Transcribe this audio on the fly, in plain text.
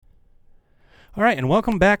All right, and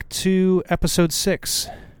welcome back to episode 6.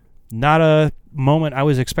 Not a moment I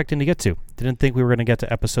was expecting to get to. Didn't think we were going to get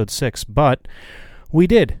to episode 6, but we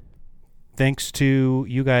did. Thanks to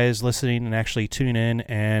you guys listening and actually tuning in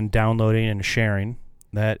and downloading and sharing.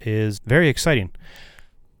 That is very exciting.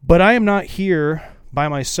 But I am not here by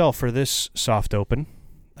myself for this soft open.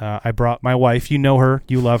 I brought my wife. You know her.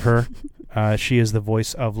 You love her. She is the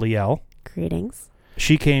voice of Liel. Greetings.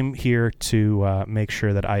 She came here to make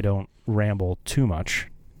sure that I don't ramble too much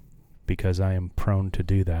because I am prone to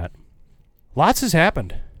do that. Lots has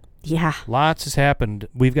happened. Yeah. Lots has happened.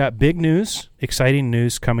 We've got big news, exciting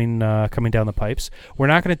news coming down the pipes. We're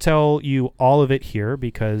not going to tell you all of it here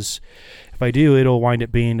because if I do, it'll wind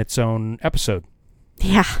up being its own episode.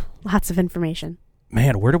 Yeah, lots of information.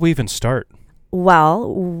 Man, where do we even start?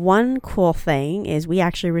 Well, one cool thing is we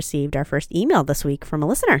actually received our first email this week from a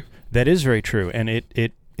listener. That is very true, and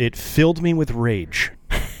it filled me with rage.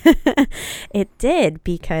 It did,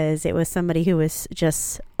 because it was somebody who was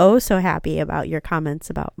just so happy about your comments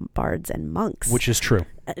about bards and monks. Which is true.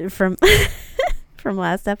 From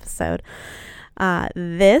last episode.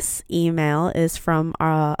 This email is from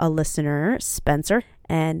a listener, Spencer,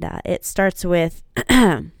 and it starts with,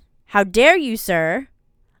 "How dare you, sir,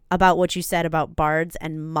 about what you said about bards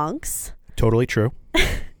and monks. Totally true.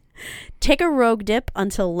 Take a rogue dip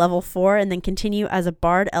until level 4 and then continue as a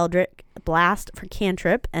bard eldritch blast for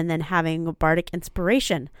cantrip and then having a bardic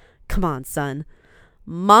inspiration. Come on, son.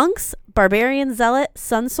 Monks, barbarian zealot,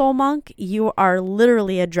 sun soul monk, you are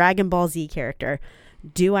literally a Dragon Ball Z character.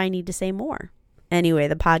 Do I need to say more? Anyway,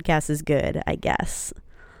 the podcast is good, I guess.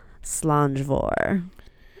 Slangevor."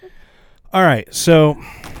 All right, so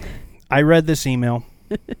I read this email.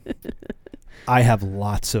 I have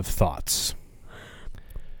lots of thoughts.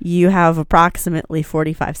 You have approximately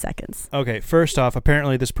 45 seconds. Okay, first off,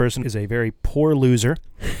 apparently this person is a very poor loser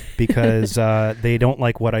because they don't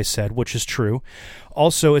like what I said, which is true.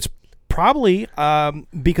 Also, it's probably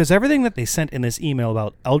because everything that they sent in this email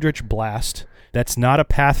about Eldritch Blast, that's not a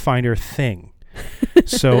Pathfinder thing.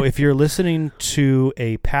 So if you're listening to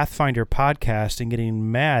a Pathfinder podcast and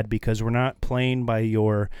getting mad because we're not playing by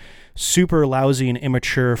your super lousy and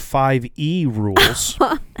immature 5e rules.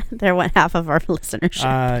 There went half of our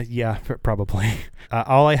listenership. Yeah, probably.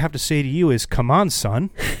 All I have to say to you is, come on,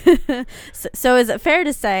 son. So is it fair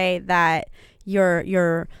to say that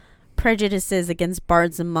your prejudices against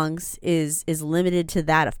bards and monks is limited to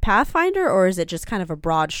that of Pathfinder, or is it just kind of a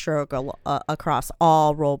broad stroke across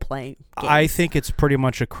all role-playing games? I think it's pretty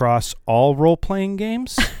much across all role-playing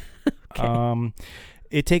games. Okay.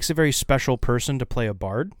 It takes a very special person to play a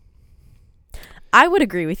bard. I would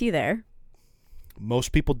agree with you there.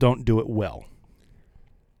 Most people don't do it well.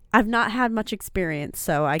 I've not had much experience,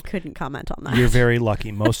 so I couldn't comment on that. You're very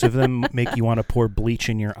lucky. Most of them make you want to pour bleach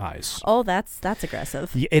in your eyes. Oh, that's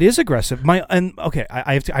aggressive. Yeah, it is aggressive. I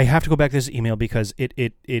have to go back to this email because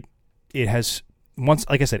it has once,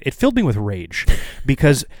 like I said, it filled me with rage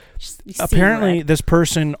because apparently this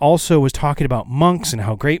person also was talking about monks and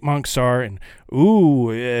how great monks are, and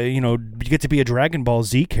you get to be a Dragon Ball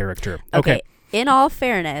Z character. Okay. In all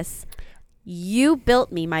fairness, you built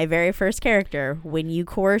me my very first character when you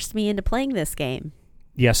coerced me into playing this game.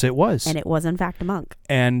 Yes, it was. And it was, in fact, a monk.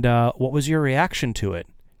 And what was your reaction to it?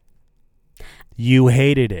 You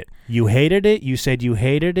hated it. You hated it. You said you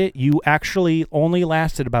hated it. You actually only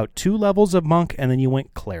lasted about 2 levels of monk, and then you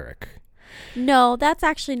went cleric. No, that's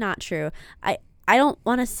actually not true. I don't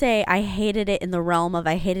want to say I hated it in the realm of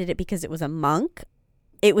I hated it because it was a monk.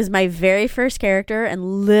 It was my very first character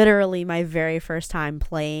and literally my very first time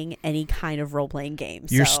playing any kind of role-playing game.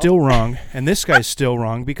 You're still wrong, and this guy's still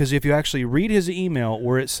wrong, because if you actually read his email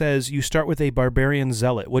where it says you start with a barbarian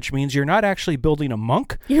zealot, which means you're not actually building a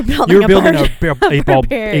monk. You're building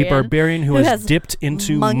a barbarian who has dipped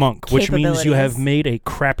into monk, which means you have made a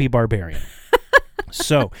crappy barbarian.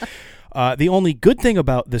 So... the only good thing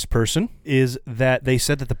about this person is that they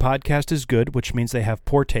said that the podcast is good, which means they have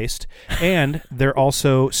poor taste, and they're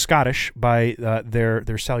also Scottish by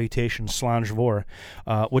their salutation, Slangevor,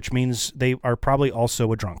 which means they are probably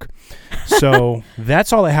also a drunk. So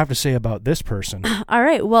that's all I have to say about this person. All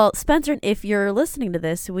right. Well, Spencer, if you're listening to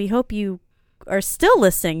this, we hope you are still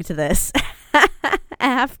listening to this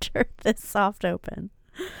after this soft open.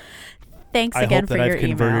 Thanks again for your email. I hope that I've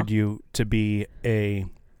converted you to be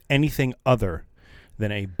anything other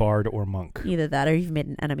than a bard or monk. Either that or you've made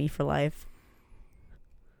an enemy for life.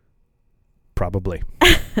 Probably.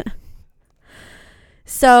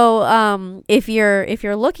 So if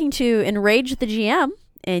you're looking to enrage the GM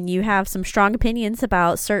and you have some strong opinions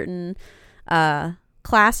about certain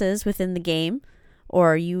classes within the game,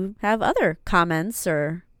 or you have other comments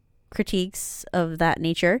or critiques of that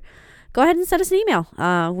nature, go ahead and send us an email.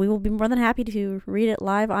 We will be more than happy to read it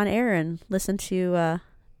live on air and listen to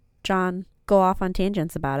John go off on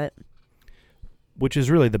tangents about it. Which is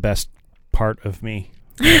really the best part of me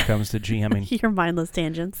when it comes to GMing. Your mindless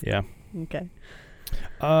tangents. Yeah. Okay.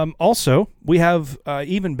 Also, we have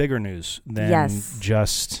even bigger news than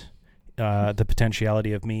just the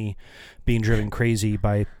potentiality of me being driven crazy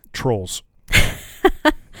by trolls.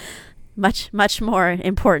 Much, much more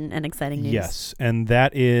important and exciting news. Yes, and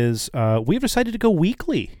that is we've decided to go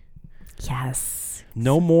weekly. Yes.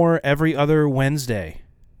 No more every other Wednesday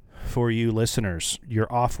for you listeners.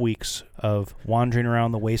 Your off weeks of wandering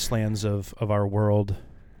around the wastelands of our world,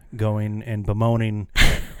 going and bemoaning,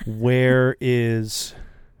 where is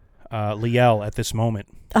Liel at this moment?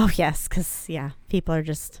 Oh, yes, because, people are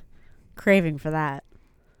just craving for that.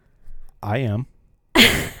 I am.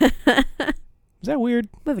 Is that weird?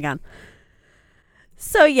 Moving on.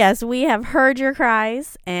 So, yes, we have heard your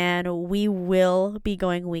cries, and we will be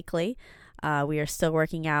going weekly. We are still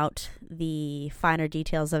working out the finer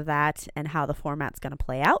details of that and how the format's going to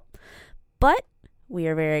play out. But we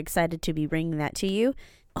are very excited to be bringing that to you.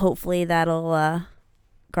 Hopefully that'll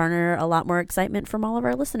garner a lot more excitement from all of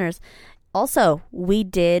our listeners. Also, we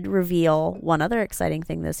did reveal one other exciting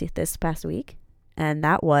thing this past week, and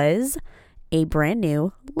that was a brand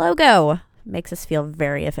new logo. Makes us feel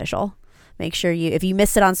very official. Make sure if you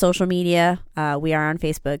missed it on social media, we are on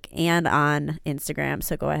Facebook and on Instagram.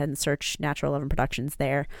 So go ahead and search Natural 11 Productions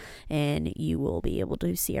there, and you will be able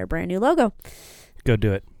to see our brand new logo. Go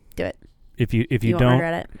do it. Do it. If you won't don't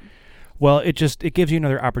regret it. Well, it gives you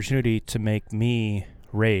another opportunity to make me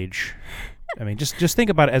rage. I mean, just think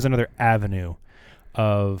about it as another avenue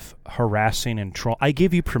of harassing and troll. I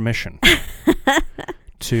give you permission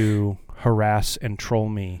to harass and troll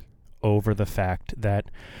me over the fact that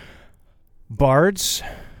bards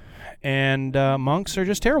and monks are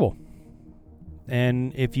just terrible.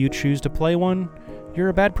 And if you choose to play one, you're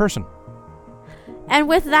a bad person. And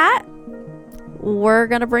with that, we're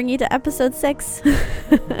going to bring you to episode 6.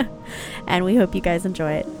 And we hope you guys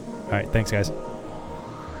enjoy it. All right. Thanks, guys.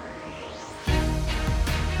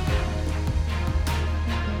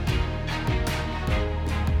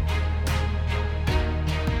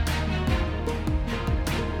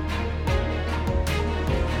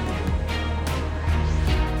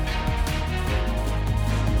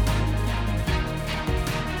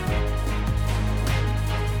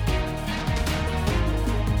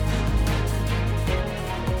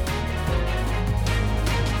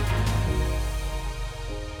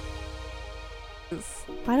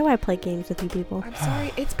 Why do I play games with you people? I'm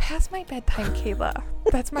sorry, it's past my bedtime, Kayla.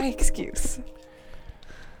 That's my excuse.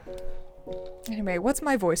 Anyway, what's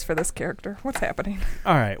my voice for this character? What's happening?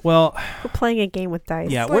 All right. Well, we're playing a game with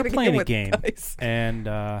dice. Yeah, we're playing a game. And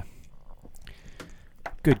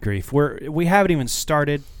good grief. We haven't even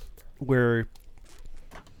started. We're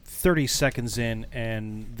 30 seconds in,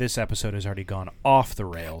 and this episode has already gone off the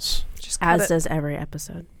rails. As does every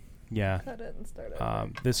episode. Yeah. Cut it and start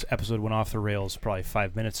it. This episode went off the rails probably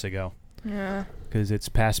 5 minutes ago. Yeah. Because it's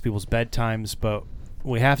past people's bedtimes, but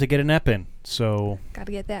we have to get an ep in. So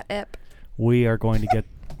gotta get that ep. We are going to get...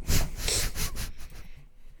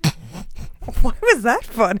 Why was that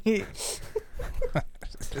funny?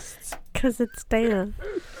 Because it's Dana.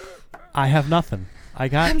 I have nothing.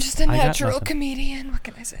 I'm just a natural comedian. What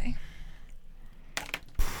can I say?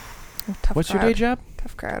 Tough What's crowd. Your day job?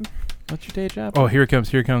 Tough crowd. What's your day job? Oh, here it comes.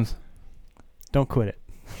 Here it comes. Don't quit it.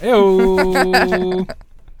 Ew.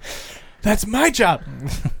 That's my job.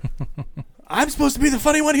 I'm supposed to be the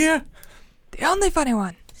funny one here. The only funny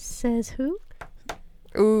one. Says who?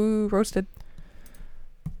 Ooh, roasted.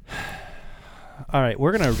 All right,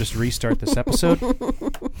 we're going to just restart this episode.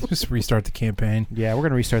 Just restart the campaign. Yeah, we're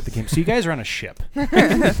going to restart the game. So you guys are on a ship.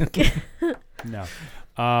 No.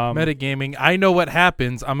 Metagaming. I know what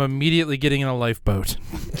happens. I'm immediately getting in a lifeboat.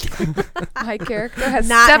 My character has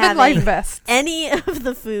Not 7 life having vests. Any of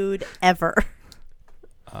the food ever.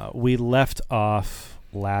 We left off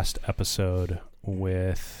last episode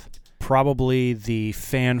with probably the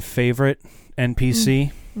fan favorite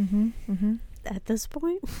NPC. At this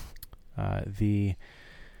point? The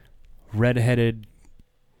redheaded,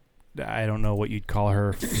 I don't know what you'd call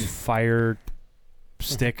her, fire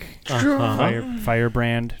stick,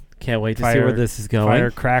 firebrand. Can't wait to see where this is going.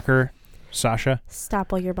 Firecracker, Sasha.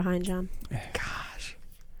 Stop while you're behind, John. Gosh.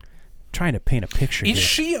 Trying to paint a picture Is here.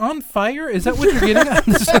 she on fire? Is that what you're getting at?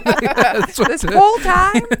 This whole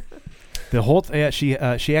time? The whole she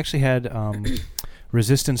actually had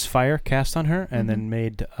resistance fire cast on her and then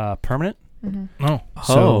made permanent. Oh.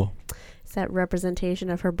 So Is that representation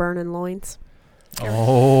of her burning loins?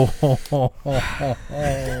 Oh. So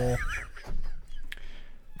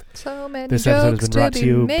many This episode has jokes been brought to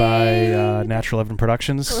you be by made. Natural 11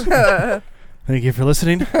 Productions. Thank you for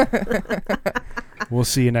listening. We'll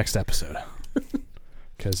see you next episode.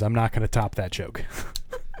 Because I'm not going to top that joke.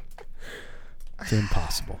 It's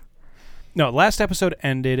impossible. No, last episode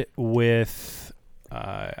ended with,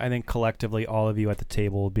 I think collectively all of you at the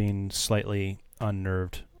table being slightly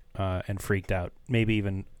unnerved and freaked out. Maybe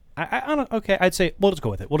even, I don't, okay, I'd say, we'll just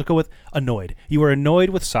go with it. We'll just go with annoyed. You were annoyed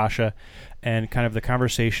with Sasha and kind of the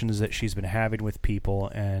conversations that she's been having with people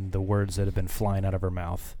and the words that have been flying out of her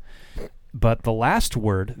mouth. But the last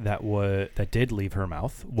word that did leave her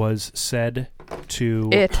mouth was said to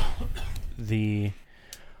It. the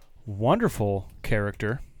wonderful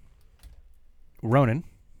character Ronan,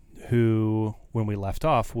 who, when we left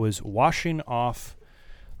off, was washing off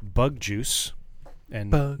bug juice, and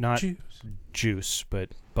Bug not juice. but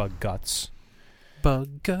bug guts,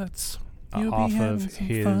 Bug guts. You'll be off having of some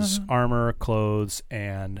his fun. armor, clothes,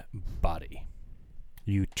 and body.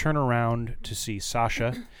 You turn around to see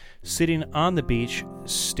Sasha sitting on the beach,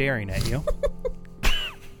 staring at you.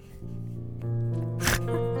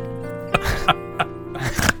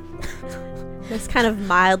 This kind of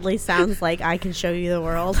mildly sounds like I Can Show You the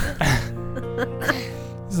World.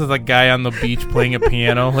 This is a guy on the beach playing a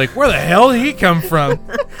piano. Like, where the hell did he come from?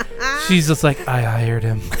 She's just like, I hired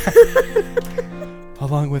him.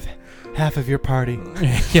 Along with half of your party.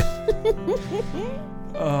 Yeah.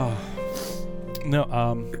 Oh. No,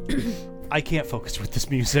 I can't focus with this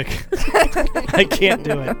music. I can't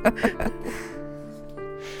do it.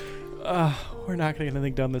 We're not going to get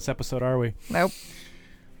anything done this episode, are we? Nope.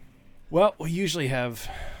 Well, we usually have,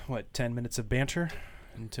 10 minutes of banter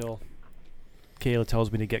until Kayla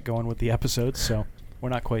tells me to get going with the episode, so we're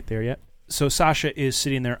not quite there yet. So Sasha is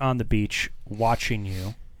sitting there on the beach watching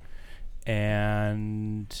you,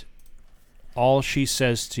 and all she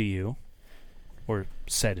says to you, or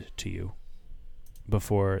said to you,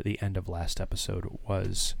 before the end of last episode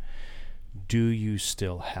was, "Do you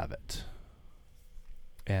still have it?"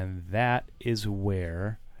 And that is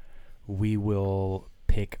where we will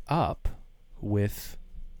pick up with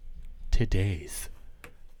today's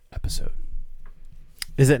episode.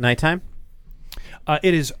 Is it nighttime?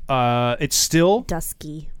 It is. It's still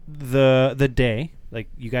Dusky. the day. Like,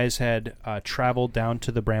 you guys had traveled down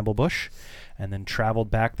to the bramble bush and then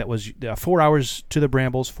traveled back. That was 4 hours to the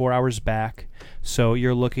brambles, 4 hours back. So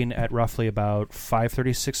you're looking at roughly about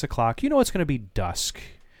 5:30, 6 o'clock. You know it's going to be dusk,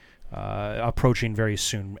 approaching very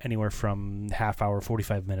soon, anywhere from half hour,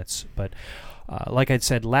 45 minutes. But like I'd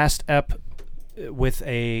said, last ep with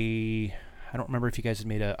I don't remember if you guys had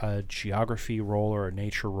made a geography roll or a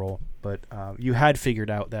nature roll, but you had figured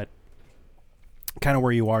out that kind of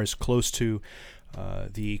where you are is close to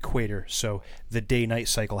the equator, so the day-night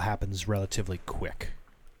cycle happens relatively quick.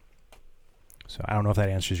 So I don't know if that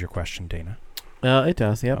answers your question, Dana. It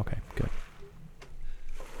does, yep. Okay, good.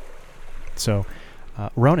 So,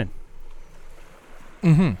 Ronan,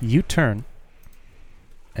 you turn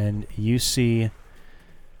and you see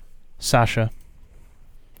Sasha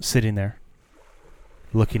sitting there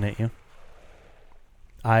looking at you,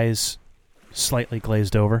 eyes slightly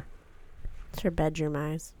glazed over, It's her bedroom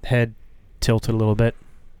eyes. head tilted a little bit,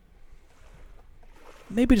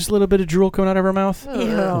 maybe just a little bit of drool coming out of her mouth.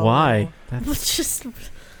 Ew. Why? It's just I'm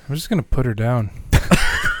just going to put her down.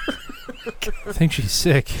 I think she's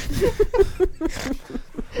sick.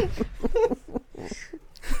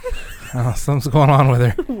 Oh, something's going on with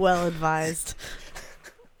her. well advised.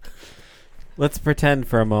 Let's pretend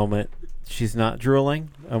for a moment she's not drooling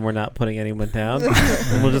and we're not putting anyone down.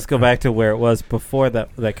 And we'll just go back to where it was before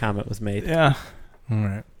that comment was made. Yeah. All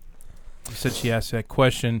right. You said she asked that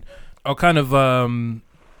question. I'll kind of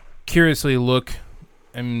curiously look,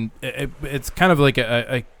 and it's kind of like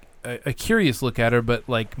a curious look at her, but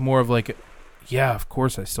like more of like, yeah, of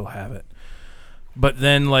course I still have it. But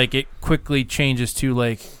then like it quickly changes to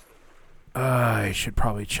like, I should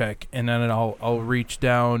probably check, and then I'll reach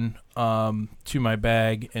down to my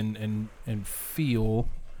bag and feel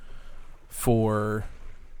for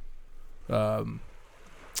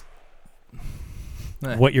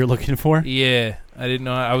What you're looking for? Yeah, I didn't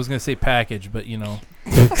know. I was gonna say package, but you know,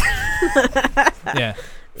 yeah.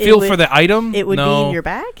 Feel for the item. It would be in your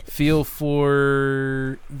bag? Feel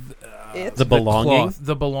for The belonging? cloth.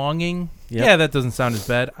 The belonging. Yep. Yeah, that doesn't sound as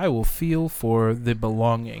bad. I will feel for the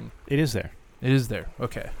belonging. It is there. It is there.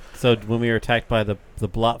 Okay. So when we were attacked by the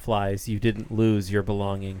blot flies, you didn't lose your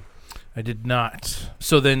belonging. I did not.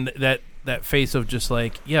 So then that face of just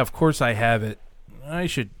like, yeah, of course I have it. I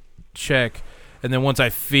should check. And then once I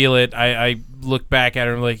feel it, I look back at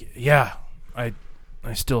her and I'm like, yeah,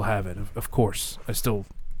 I still have it. Of course. I still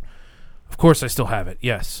have it.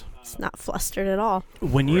 Yes. It's not flustered at all.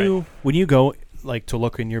 When you go like to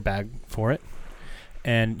look in your bag for it,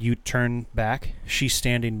 and you turn back, she's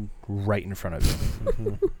standing right in front of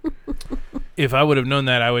you. If I would have known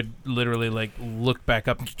that, I would literally like look back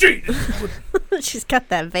up. She's got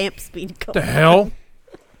that vamp speed going. What the hell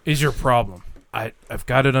is your problem? I've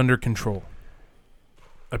got it under control.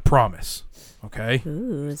 I promise. Okay?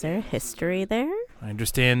 Ooh, is there a history there? I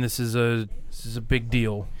understand this is a big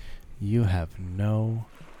deal. You have no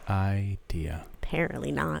idea.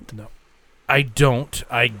 Apparently not. No. I don't,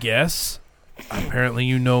 I guess. Apparently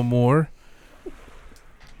you know more.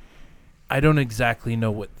 I don't exactly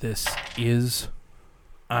know what this is.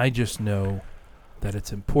 I just know that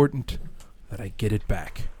it's important that I get it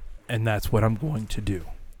back. And that's what I'm going to do.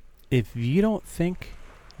 If you don't think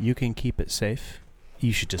you can keep it safe,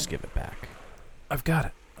 you should just give it back. I've got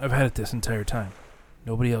it. I've had it this entire time.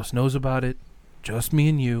 Nobody else knows about it. Just me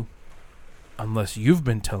and you. Unless you've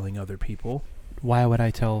been telling other people. Why would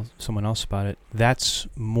I tell someone else about it? That's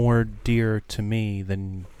more dear to me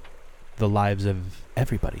than the lives of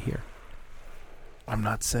everybody here. I'm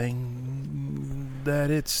not saying that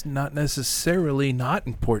it's not necessarily not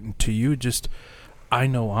important to you. Just, I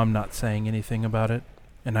know I'm not saying anything about it,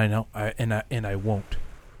 and I know I won't.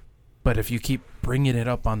 But if you keep bringing it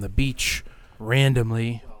up on the beach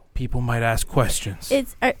randomly, people might ask questions.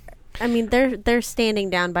 I mean, they're standing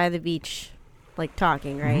down by the beach, like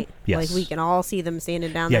talking, right? Mm-hmm. Yes. Like we can all see them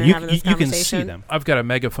standing down Yeah, there having this you can conversation. see them. I've got a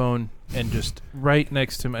megaphone and just right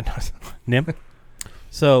next to my... Nim?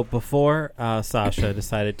 So before Sasha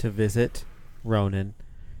decided to visit Ronan,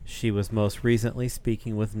 she was most recently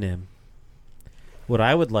speaking with Nim. What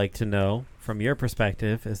I would like to know, from your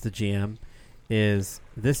perspective as the GM, is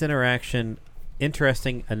this interaction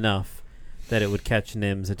interesting enough that it would catch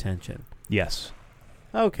Nim's attention? Yes.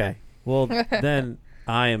 Okay. Well, then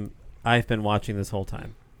I've been watching this whole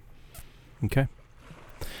time. Okay.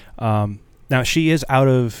 Now, she is out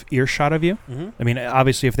of earshot of you. Mm-hmm. I mean,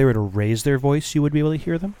 obviously, if they were to raise their voice, you would be able to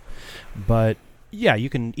hear them. But, yeah, you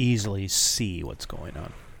can easily see what's going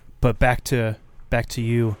on. But back to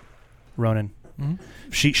you, Ronan.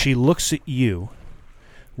 Mm-hmm. She looks at you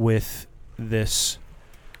with this,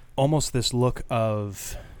 almost this look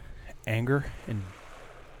of anger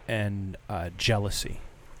and jealousy.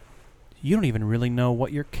 You don't even really know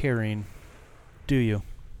what you're carrying, do you?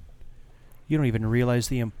 You don't even realize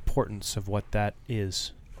the importance of what that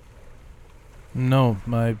is. No,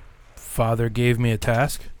 my father gave me a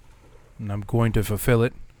task, and I'm going to fulfill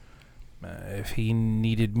it. If he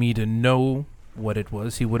needed me to know what it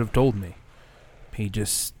was, he would have told me. He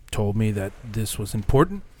just told me that this was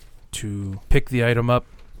important, to pick the item up,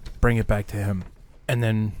 bring it back to him, and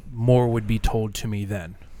then more would be told to me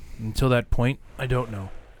then. Until that point, I don't know.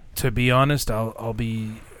 To be honest, I'll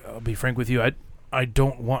be frank with you. I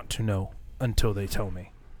don't want to know until they tell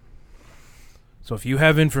me. So if you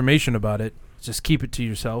have information about it, just keep it to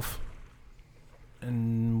yourself,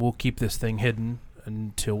 and we'll keep this thing hidden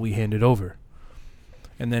until we hand it over.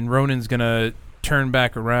 And then Ronan's gonna turn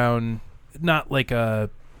back around, not like a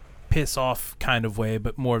piss off kind of way,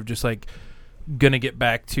 but more of just like gonna get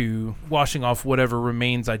back to washing off whatever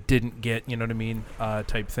remains I didn't get, you know what I mean,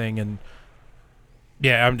 type thing. And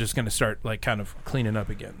yeah, I'm just gonna start like kind of cleaning up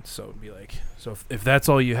again. So it'd be like, so if that's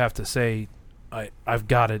all you have to say, I've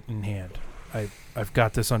got it in hand. I've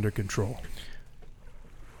got this under control.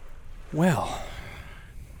 Well,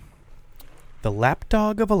 the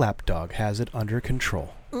lapdog of a lapdog has it under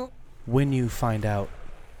control. When you find out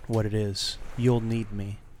what it is, you'll need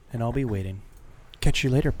me, and I'll be waiting. Catch you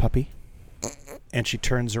later, puppy. And she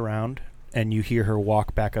turns around, and you hear her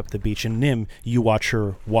walk back up the beach. And Nim, you watch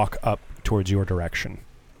her walk up towards your direction.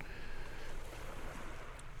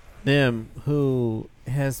 Nim, who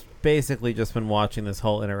has basically just been watching this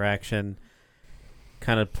whole interaction,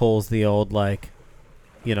 kind of pulls the old, like,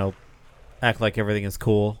 you know, act like everything is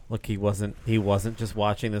cool. Like he wasn't just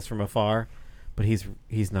watching this from afar, but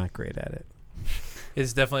he's not great at it.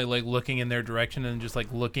 It's definitely like looking in their direction and just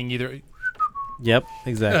like looking either. Yep,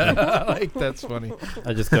 exactly. Like that's funny.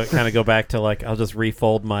 I just kind of go back to like I'll just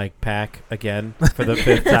refold my pack again for the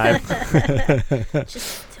 5th time.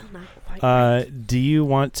 Just still not quite right. Do you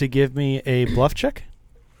want to give me a bluff check?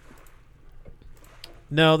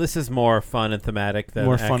 No, this is more fun and thematic than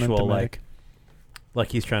More actual fun and thematic.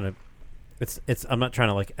 like he's trying to. It's. I'm not trying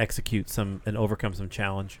to like execute and overcome some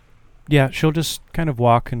challenge. Yeah, she'll just kind of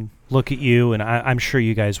walk and look at you, and I'm sure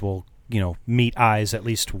you guys will, meet eyes at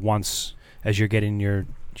least once as you're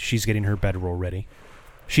she's getting her bedroll ready.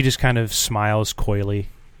 She just kind of smiles coyly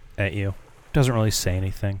at you. Doesn't really say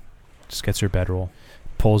anything. Just gets her bedroll.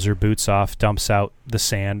 pulls her boots off, dumps out the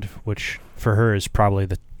sand, which for her is probably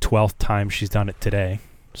the 12th time she's done it today.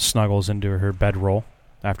 Snuggles into her bedroll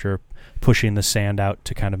after pushing the sand out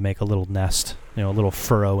to kind of make a little nest, a little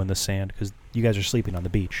furrow in the sand, because you guys are sleeping on the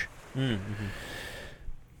beach. Mm-hmm.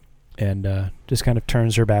 And just kind of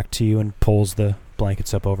turns her back to you and pulls the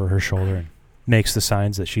blankets up over her shoulder and makes the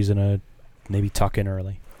signs that she's going to maybe tuck in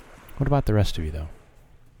early. What about the rest of you, though?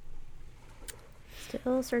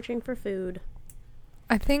 Still searching for food.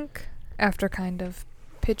 I think after kind of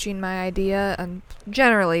pitching my idea, and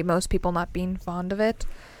generally most people not being fond of it,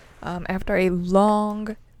 after a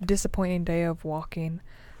long, disappointing day of walking,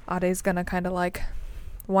 Ade's gonna kind of like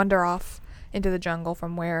wander off into the jungle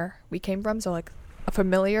from where we came from, so like a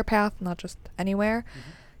familiar path, not just anywhere.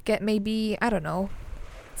 Get maybe, I don't know,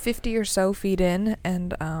 50 or so feet in,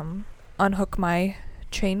 and unhook my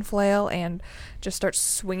chain flail and just start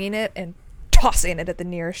swinging it and tossing it at the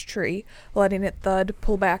nearest tree, letting it thud,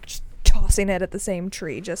 pull back, just tossing it at the same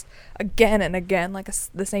tree, just again and again, like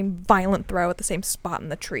the same violent throw at the same spot in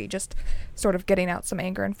the tree, just sort of getting out some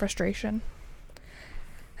anger and frustration.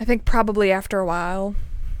 I think probably after a while,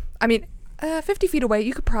 50 feet away,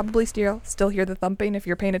 you could probably still hear the thumping if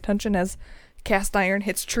you're paying attention as cast iron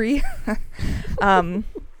hits tree.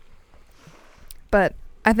 But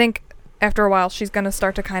I think after a while, she's going to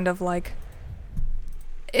start to kind of like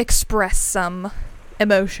express some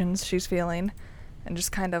emotions she's feeling and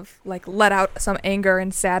just kind of like let out some anger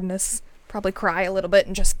and sadness, probably cry a little bit,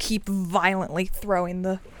 and just keep violently throwing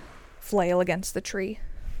the flail against the tree.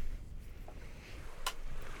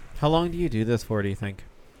 How long do you do this for, do you think?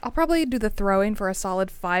 I'll probably do the throwing for a solid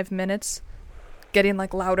 5 minutes, getting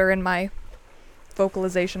like louder in my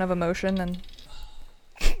vocalization of emotion,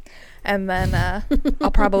 and then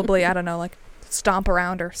I'll probably, I don't know, like stomp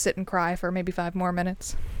around or sit and cry for maybe 5 more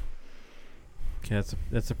minutes. Okay,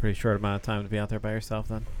 that's a pretty short amount of time to be out there by yourself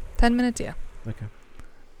then. 10 minutes, yeah. Okay.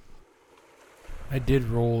 I did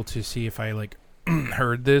roll to see if I like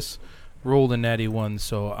heard this. Rolled a natty 1,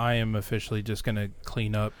 so I am officially just gonna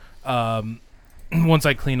clean up. Once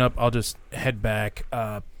I clean up, I'll just head back,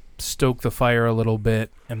 stoke the fire a little bit,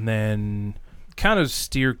 and then kind of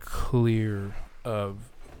steer clear of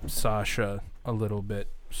Sasha a little bit.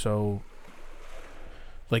 So,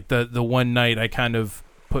 like the one night I kind of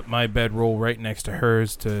put my bedroll right next to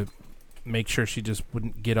hers to make sure she just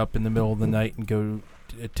wouldn't get up in the middle of the night and go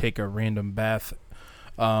take a random bath.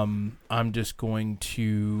 I'm just going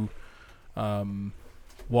to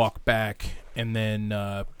walk back and then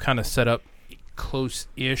kind of set up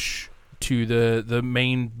close-ish to the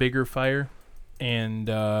main bigger fire, and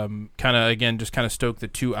kind of again just kind of stoke the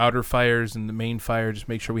 2 outer fires and the main fire, just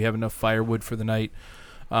make sure we have enough firewood for the night,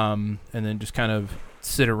 and then just kind of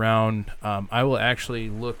sit around. I will actually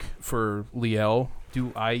look for Liel.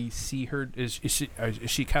 Do I see her? Is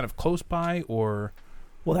she kind of close by, or?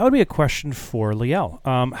 Well, that would be a question for Liel.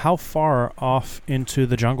 How far off into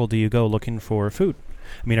the jungle do you go looking for food?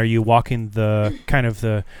 I mean, are you walking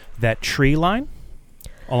that tree line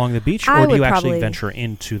along the beach, or do you actually venture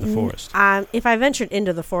into the forest? If I ventured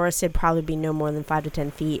into the forest, it'd probably be no more than 5 to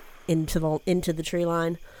 10 feet into the tree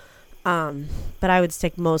line. But I would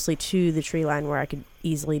stick mostly to the tree line where I could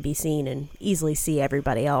easily be seen and easily see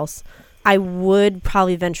everybody else. I would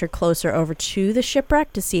probably venture closer over to the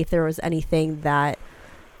shipwreck to see if there was anything that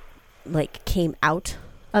like came out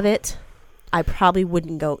of it. I probably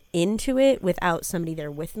wouldn't go into it without somebody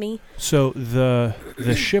there with me. So the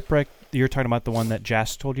shipwreck, you're talking about the one that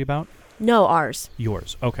Jas told you about? No, ours.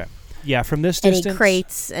 Yours. Okay. Yeah, from this distance. Any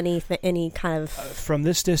crates, any kind of. From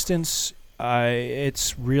this distance,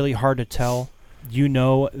 it's really hard to tell. You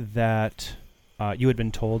know that you had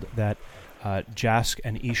been told that Jask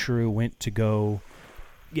and Ishiru went to go,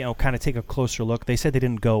 kind of take a closer look. They said they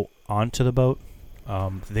didn't go onto the boat.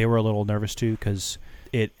 They were a little nervous too because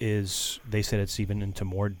they said it's even into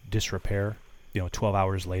more disrepair, 12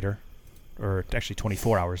 hours later, or actually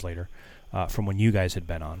 24 hours later, from when you guys had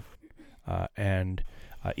been on. And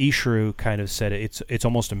Ishiru kind of said it's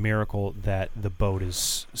almost a miracle that the boat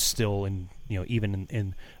is still in, even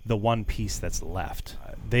in the one piece that's left.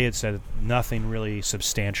 They had said nothing really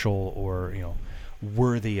substantial or,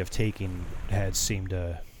 worthy of taking had seemed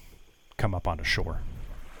to come up onto shore.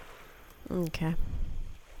 Okay.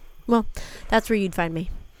 Well, that's where you'd find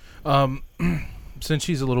me. Since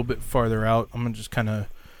she's a little bit farther out, I'm going to just kind of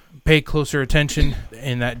pay closer attention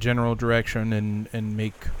in that general direction and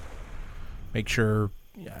make sure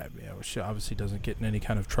she obviously doesn't get in any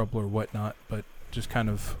kind of trouble or whatnot, but just kind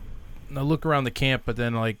of look around the camp, but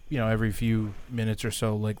then every few minutes or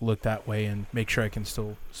so look that way and make sure I can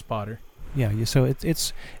still spot her. Yeah, so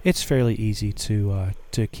it's fairly easy to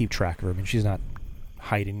keep track of her. I mean, she's not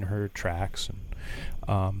hiding her tracks.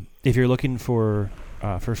 And if you're looking for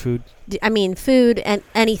food, I mean, food and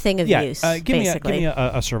anything of use. Give me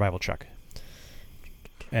a survival check.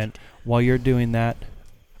 And while you're doing that,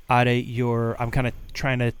 Ade, I'm kind of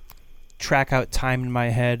trying to track out time in my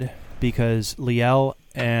head, because Liel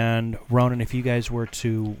and Ronan, if you guys were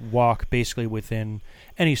to walk basically within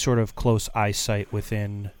any sort of close eyesight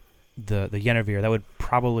within the Yennefer, that would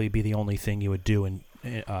probably be the only thing you would do, and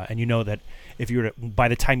you know that if you were to, by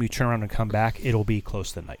the time you turn around and come back, it'll be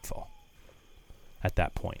close to nightfall at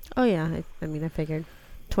that point. Oh yeah, I figured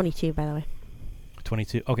 22, by the way.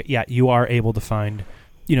 22. Okay, yeah, you are able to find,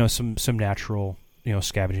 some natural,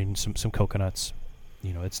 scavenging, some coconuts.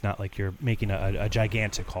 It's not like you're making a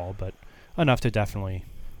gigantic haul, but enough to definitely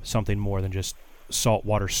something more than just salt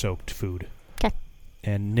water soaked food. Okay.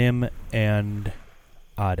 And Nim and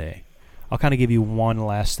Ade, I'll kind of give you one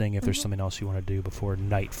last thing if there's something else you want to do before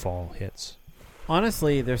nightfall hits.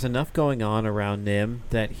 Honestly, there's enough going on around Nim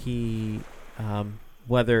that he,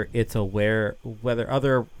 whether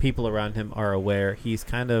other people around him are aware, he's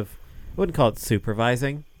kind of, I wouldn't call it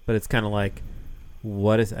supervising, but it's kind of like,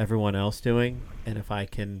 what is everyone else doing? And if I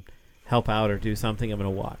can help out or do something, I'm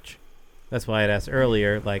going to watch. That's why I'd asked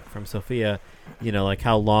earlier, like from Sophia, like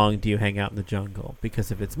how long do you hang out in the jungle?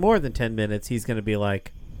 Because if it's more than 10 minutes, he's going to be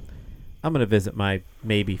like, I'm going to visit my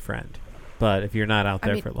maybe friend. But if you're not out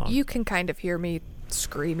there for long. You can kind of hear me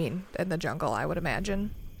screaming in the jungle, I would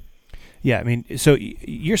imagine. Yeah, I mean, so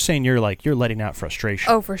you're saying you're letting out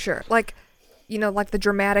frustration. Oh, for sure. Like the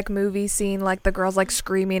dramatic movie scene, like the girl's like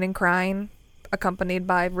screaming and crying, accompanied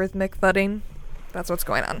by rhythmic thudding. That's what's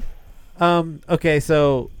going on. Okay,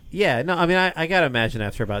 so yeah, no, I mean, I gotta imagine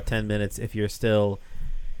after about 10 minutes, if you're still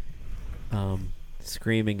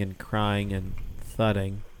screaming and crying and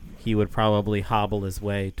thudding, he would probably hobble his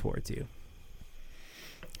way towards you.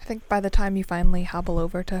 I think by the time you finally hobble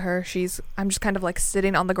over to her, I'm just kind of like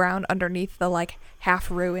sitting on the ground underneath the like half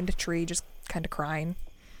ruined tree, just kind of crying.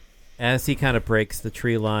 As he kind of breaks the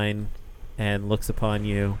tree line and looks upon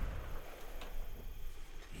you,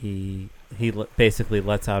 he basically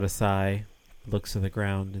lets out a sigh, looks to the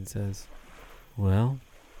ground and says, well,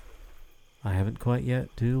 I haven't quite yet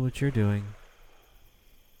do what you're doing,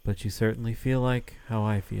 but you certainly feel like how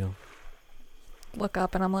I feel. Look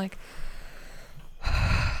up and I'm like,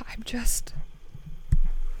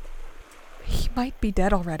 he might be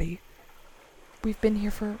dead already. We've been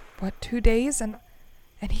here for, 2 days? And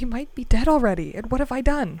he might be dead already. And what have I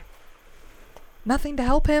done? Nothing to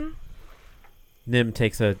help him? Nim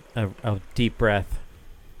takes a deep breath,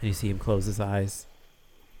 and you see him close his eyes.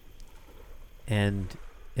 And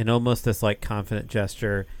in almost this like confident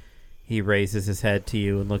gesture, he raises his head to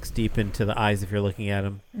you and looks deep into the eyes if you're looking at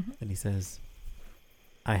him. Mm-hmm. And he says,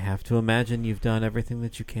 I have to imagine you've done everything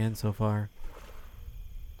that you can so far.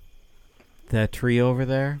 That tree over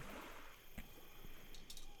there,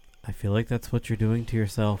 I feel like that's what you're doing to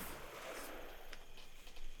yourself.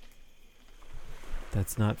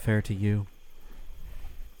 That's not fair to you.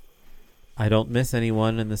 I don't miss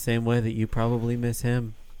anyone in the same way that you probably miss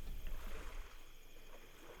him.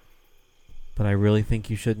 But I really think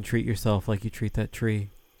you shouldn't treat yourself like you treat that tree.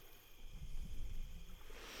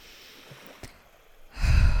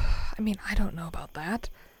 I mean, I don't know about that.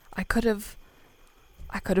 I could have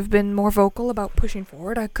been more vocal about pushing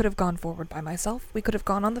forward. I could have gone forward by myself. We could have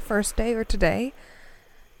gone on the first day or today.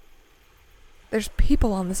 There's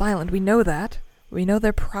people on this island. We know that. We know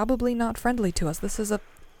they're probably not friendly to us. This is a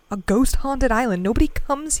ghost-haunted island. Nobody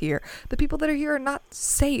comes here. The people that are here are not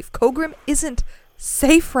safe. Kogrim isn't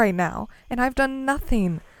safe right now. And I've done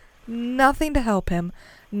nothing. Nothing to help him.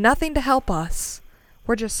 Nothing to help us.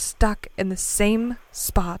 We're just stuck in the same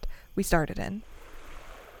spot we started in.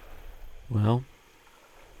 Well,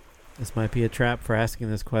 this might be a trap for asking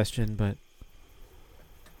this question, but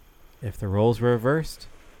if the roles were reversed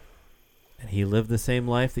and he lived the same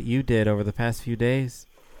life that you did over the past few days,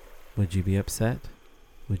 would you be upset?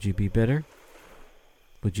 Would you be bitter?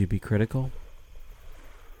 Would you be critical?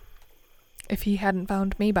 If he hadn't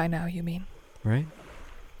found me by now, you mean? Right?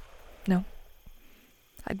 No.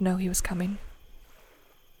 I'd know he was coming.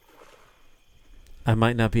 I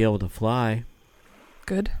might not be able to fly.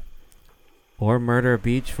 Good. Or murder a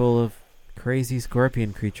beach full of crazy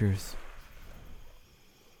scorpion creatures.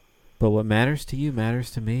 But what matters to you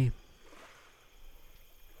matters to me.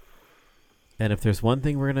 And if there's one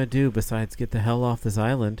thing we're going to do besides get the hell off this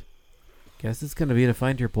island, guess it's going to be to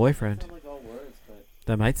find your boyfriend.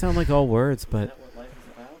 That might sound like all words, but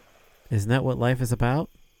isn't that what life is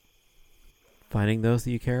about? Finding those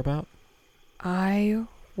that you care about? I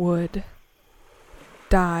would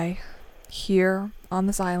die here on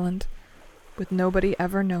this island with nobody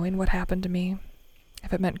ever knowing what happened to me,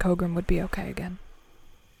 if it meant Kogrim would be okay again.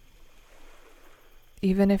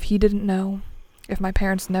 Even if he didn't know, if my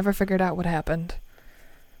parents never figured out what happened,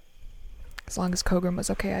 as long as Kogrim was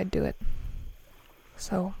okay, I'd do it.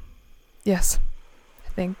 So, yes, I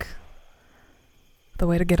think the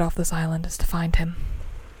way to get off this island is to find him.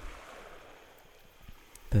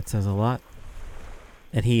 That says a lot.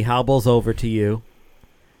 And he hobbles over to you,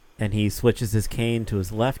 and he switches his cane to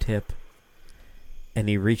his left hip, and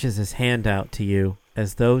he reaches his hand out to you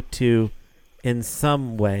as though to, in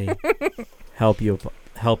some way, help you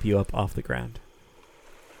up off the ground.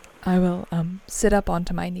 I will sit up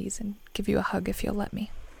onto my knees and give you a hug if you'll let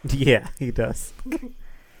me. Yeah, he does.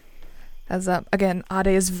 As again, Ade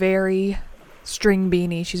is very string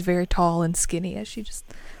beanie. She's very tall and skinny as she just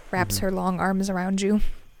wraps her long arms around you.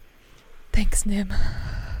 Thanks, Nim.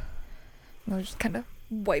 And I'll just kind of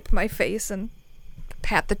wipe my face and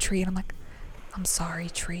pat the tree, and I'm like, I'm sorry,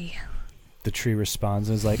 tree. The tree responds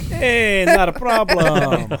and is like, hey, not a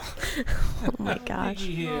problem. Oh my gosh.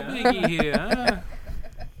 Biggie here, huh?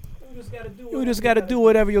 You just got to do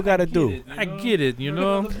whatever you got to do. I get it, you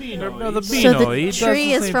know. Brother So Bino, the he does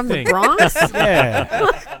tree is same from thing. the Bronx?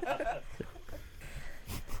 Yeah.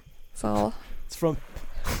 So It's from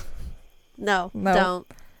No, No. don't.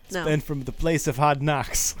 No. and from the place of hard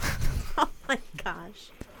knocks. Oh my gosh.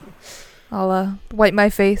 I'll wipe my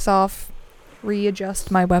face off,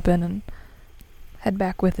 readjust my weapon, and head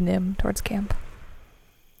back with Nim towards camp.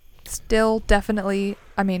 Still definitely,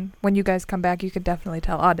 I mean, when you guys come back, you could definitely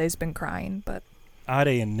tell Ade's been crying, but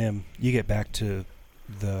Ade and Nim, you get back to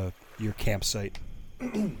your campsite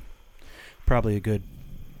probably a good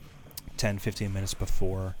 10, 15 minutes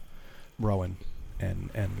before Rowan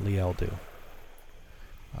and Liel do.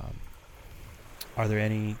 Is there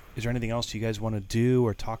anything else you guys want to do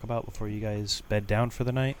or talk about before you guys bed down for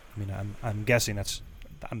the night? I mean, I'm guessing that's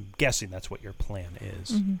what your plan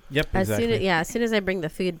is. Yep, As exactly. soon as I bring the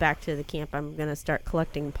food back to the camp, I'm going to start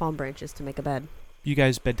collecting palm branches to make a bed. You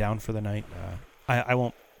guys bed down for the night. I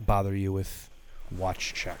won't bother you with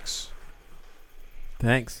watch checks.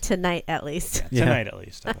 Thanks. Tonight, at least. Yeah. Tonight, at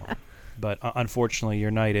least. I won't. But unfortunately,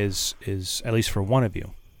 your night is, at least for one of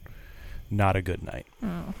you, not a good night.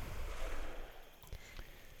 oh.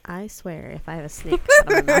 I swear, if I have a snake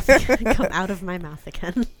come out of my mouth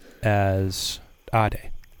again. As Ade,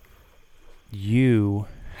 you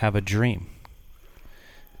have a dream.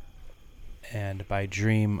 And by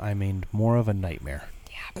dream, I mean more of a nightmare.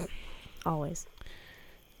 Yeah. Always.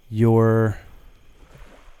 You're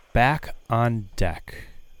back on deck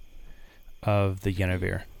of the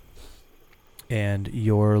Yennefer. And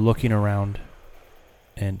you're looking around.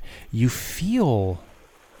 And you feel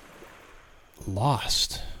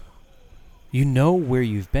lost. You know where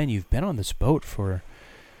you've been. You've been on this boat for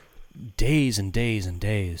days and days and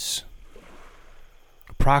days.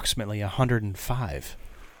 Approximately 105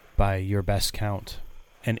 by your best count.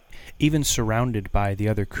 And even surrounded by the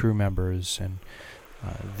other crew members and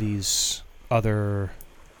these other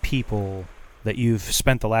people that you've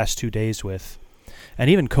spent the last 2 days with. And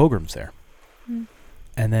even Kogrim's there. Mm.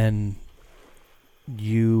 And then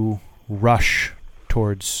you rush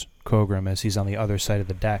towards Kogrim as he's on the other side of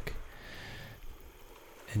the deck.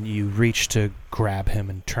 And you reach to grab him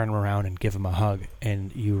and turn him around and give him a hug.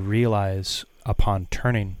 And you realize upon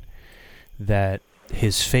turning that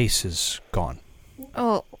his face is gone.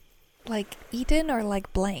 Oh, like eaten or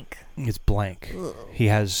like blank? It's blank. Ugh.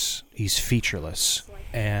 He's featureless.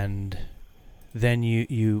 And then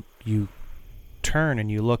you turn and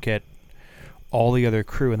you look at all the other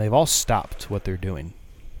crew, and they've all stopped what they're doing.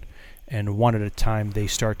 And one at a time, they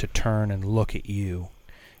start to turn and look at you.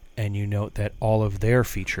 And you note that all of their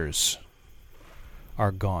features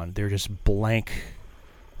are gone. They're just blank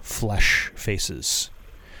flesh faces.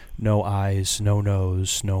 No eyes, no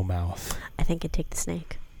nose, no mouth. I think I'd take the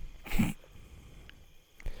snake.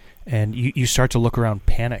 And you start to look around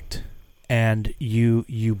panicked. And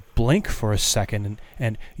you blink for a second,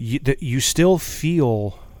 and you still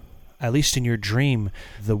feel, at least in your dream,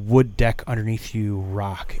 the wood deck underneath you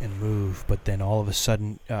rock and move. But then all of a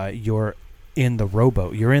sudden, you're in the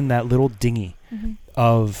rowboat. You're in that little dinghy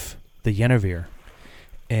of the Yennefer.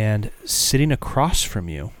 And sitting across from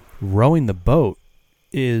you, rowing the boat,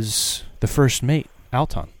 is the first mate,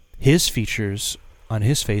 Alton. His features on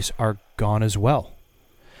his face are gone as well.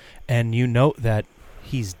 And you note that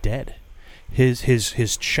he's dead.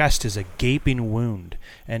 His chest is a gaping wound,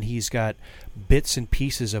 and he's got bits and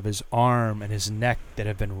pieces of his arm and his neck that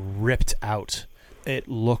have been ripped out. It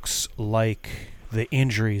looks like the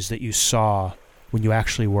injuries that you saw when you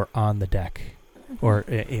actually were on the deck, or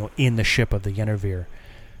in the ship of the Yennefer.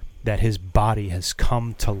 that his body has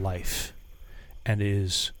come to life and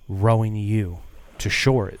is rowing you to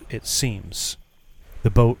shore, it seems. The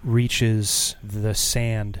boat reaches the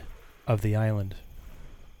sand of the island.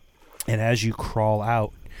 And as you crawl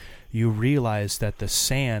out, you realize that the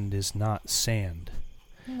sand is not sand,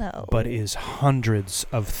 No. but is hundreds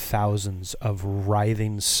of thousands of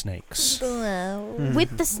writhing snakes.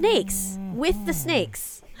 With the snakes. With the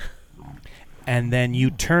snakes. And then you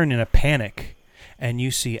turn in a panic, and you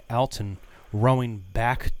see Alton rowing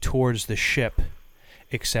back towards the ship,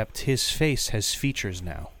 except his face has features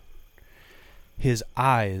now. His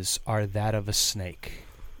eyes are that of a snake,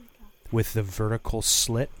 with the vertical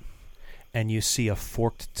slit, and you see a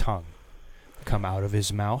forked tongue come out of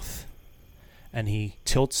his mouth, and he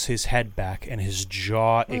tilts his head back, and his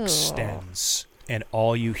jaw extends, and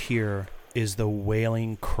all you hear is the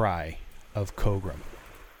wailing cry of Kogrim.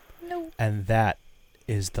 No. And that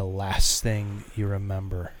is the last thing you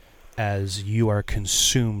remember as you are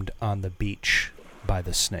consumed on the beach by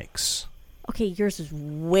the snakes. Okay, yours is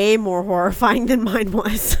way more horrifying than mine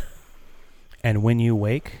was. And when you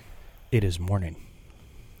wake, it is morning.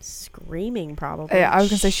 Screaming, probably. Yeah, I was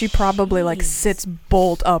gonna say she probably like Jeez. sits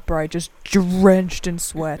bolt upright, just drenched in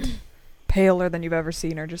sweat, paler than you've ever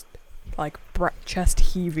seen her, just like chest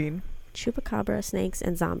heaving. Chupacabra, snakes,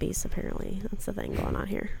 and zombies, apparently. That's the thing going on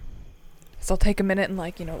here. So I'll take a minute and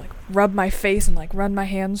like rub my face and like run my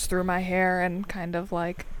hands through my hair and kind of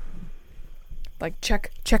like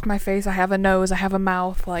check my face. I have a nose, I have a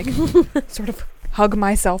mouth, like sort of hug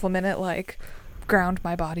myself a minute, like ground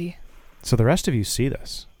my body. So the rest of you see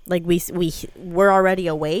this, Like, we're already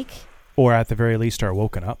awake? or at the very least are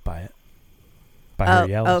woken up by it, by her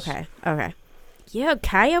yells. Okay. You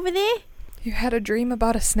okay over there? You had a dream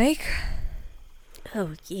about a snake?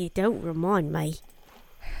 Oh, yeah, don't remind me.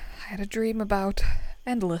 I had a dream about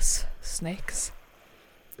endless snakes.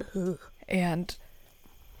 Ugh. And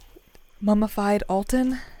mummified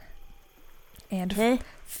Alton. And Huh?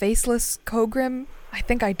 faceless Kogrim. I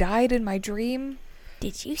think I died in my dream.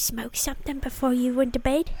 Did you smoke something before you went to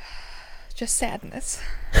bed? Just sadness.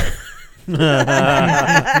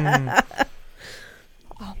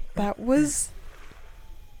 That was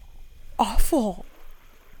awful.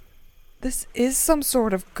 This is some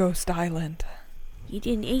sort of ghost island. You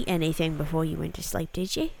didn't eat anything before you went to sleep,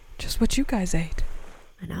 did you? Just what you guys ate.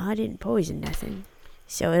 And I didn't poison nothing.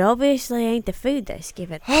 So it obviously ain't the food that's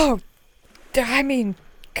given. Oh, I mean,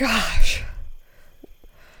 gosh.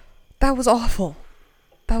 That was awful.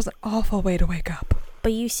 That was an awful way to wake up.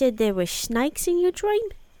 But you said there were snakes in your dream?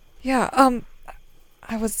 Yeah,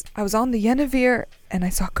 I was on the Yennefer and I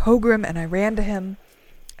saw Kogrim and I ran to him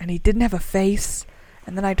and he didn't have a face,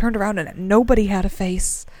 and then I turned around and nobody had a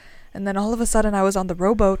face, and then all of a sudden I was on the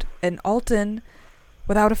rowboat and Alton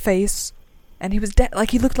without a face, and he was dead, like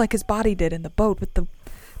he looked like his body did in the boat with the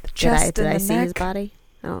chest Did and I the see neck. his body?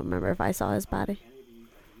 I don't remember if I saw his body.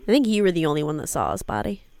 I think you were the only one that saw his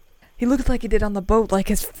body. He looked like he did on the boat, like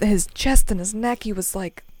his chest and his neck. He was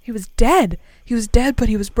dead. He was dead, but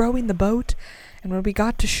he was rowing the boat. And when we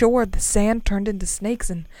got to shore, the sand turned into snakes,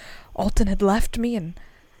 and Alton had left me, and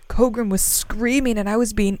Kogrim was screaming, and I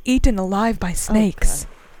was being eaten alive by snakes.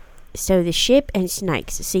 So the ship and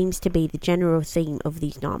snakes seems to be the general theme of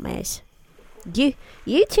these nightmares. You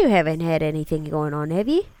two haven't had anything going on, have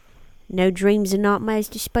you? No dreams and nightmares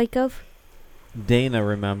to speak of? Dana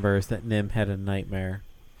remembers that Nim had a nightmare.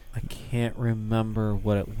 I can't remember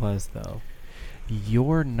what it was, though.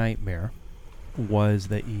 Your nightmare was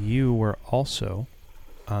that you were also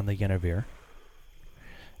on the Yennefer,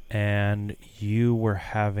 and you were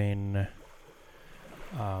having,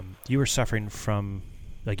 you were suffering from,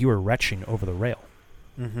 like, you were retching over the rail.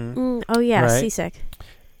 Mm-hmm. Oh yeah, Right. seasick.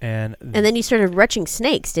 And And then you started retching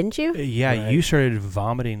snakes, didn't you? yeah, Right. you started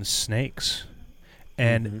vomiting snakes,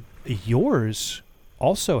 and yours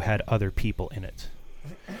also had other people in it.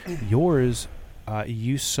 Yours,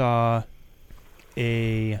 you saw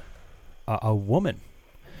a woman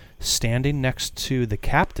standing next to the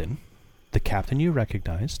captain you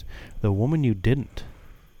recognized, the woman you didn't.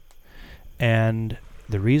 And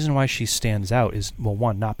the reason why she stands out is, well,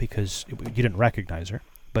 one, not because you didn't recognize her,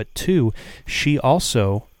 but two, she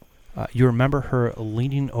also, you remember her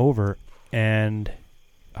leaning over and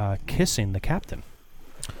kissing the captain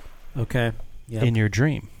Okay. Yep. in your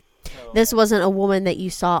dream. This wasn't a woman that you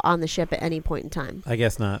saw on the ship at any point in time. I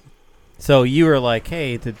guess not. So you were like,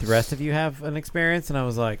 hey, did the rest of you have an experience? And I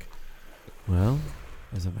was like, well,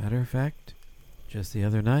 as a matter of fact, just the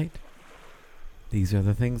other night, these are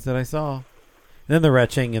the things that I saw. And then the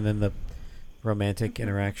retching and then the romantic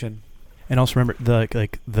interaction. And also remember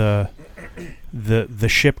the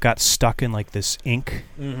ship got stuck in like this ink.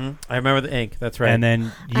 Mm-hmm. I remember the ink. That's right. And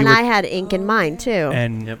then I had ink in mine too.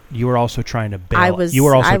 And you were also trying to bail. I was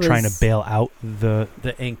trying to bail out the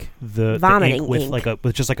ink, the vomiting ink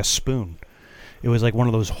with just like a spoon. It was like one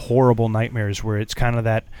of those horrible nightmares where it's kind of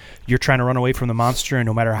that you're trying to run away from the monster, and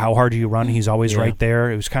no matter how hard you run, he's always right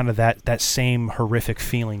there. It was kind of that same horrific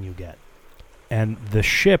feeling you get. And the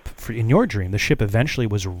ship, in your dream, the ship eventually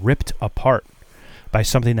was ripped apart by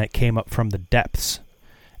something that came up from the depths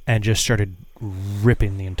and just started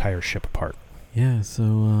ripping the entire ship apart. Yeah,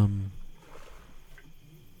 so,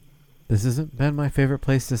 this hasn't been my favorite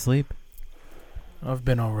place to sleep. I've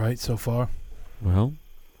been all right so far. Well,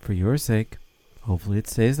 for your sake, hopefully it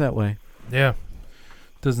stays that way. Yeah.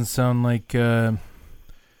 Doesn't sound like you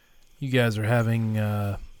guys are having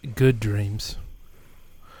good dreams.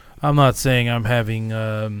 I'm not saying I'm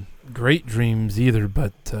having great dreams either,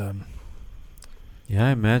 but... yeah,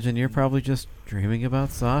 I imagine you're probably just dreaming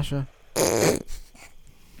about Sasha.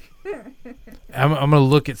 I'm going to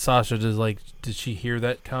look at Sasha. Did she hear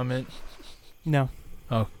that comment? No.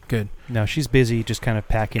 Oh, good. No, she's busy just kind of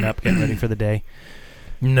packing up, getting ready for the day.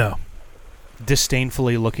 No.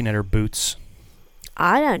 Disdainfully looking at her boots.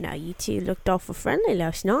 I don't know. You two looked awful friendly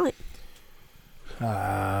last night.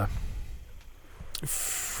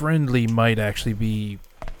 Friendly might actually be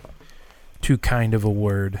too kind of a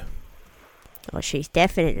word. Well, she's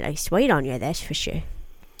definitely sweet on you, that's for sure.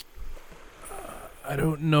 I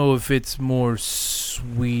don't know if it's more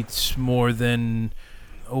sweet more than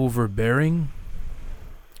overbearing.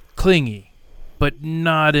 Clingy, but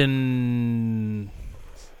not in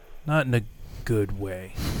a good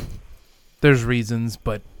way. There's reasons,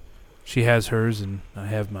 but she has hers and I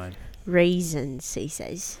have mine. Reasons, he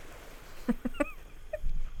says.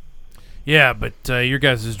 Yeah, but your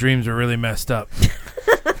guys' dreams are really messed up.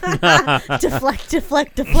 Deflect.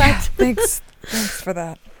 Thanks for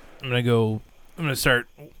that. I'm gonna start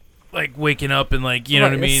like waking up and like, you know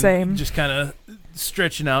what I mean? Same. Just kind of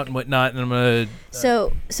stretching out and whatnot, and I'm gonna...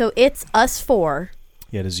 So it's us four.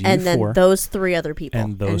 Yeah, it is you and four. then those three other people.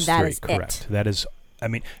 And those that three, is correct. It. That is, I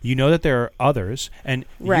mean, you know that there are others, and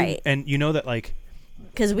right. and you know that, like...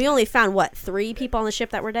 Because we only found, 3 people on the ship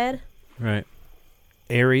that were dead? Right.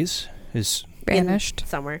 Ares is... Vanished.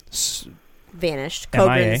 Somewhere. Vanished. MIA.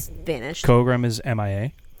 Kogren's vanished. Kogram is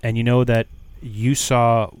MIA. And you know that you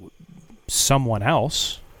saw someone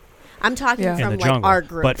else... I'm talking in from the jungle, our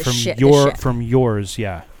group, but the from ship. from yours,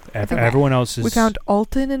 yeah. Everyone else is... We found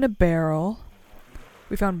Alton in a barrel.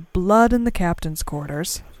 We found blood in the captain's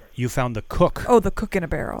quarters. You found the cook. Oh, the cook in a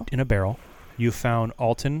barrel. In a barrel. You found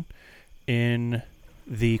Alton in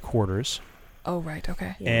the quarters. Oh, right,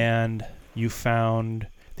 okay. Yeah. And you found...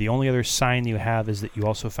 The only other sign you have is that you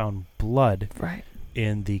also found blood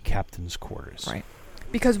in the captain's quarters. Right.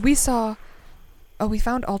 Because we saw... Oh, we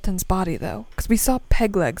found Alton's body, though. Because we saw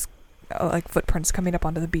peg legs, like footprints coming up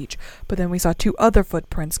onto the beach. But then we saw 2 other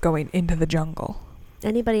footprints going into the jungle.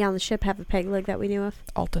 Anybody on the ship have a peg leg that we knew of?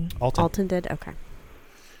 Alton did? Okay.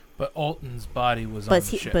 But Alton's body was on the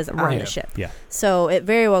ship. Was on the ship. Yeah. So it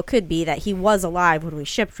very well could be that he was alive when we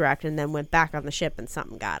shipwrecked and then went back on the ship and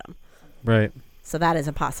something got him. Right. So that is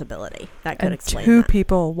a possibility. That could explain 2 that.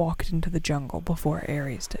 people walked into the jungle before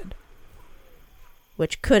Ares did.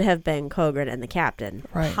 Which could have been Kogren and the captain.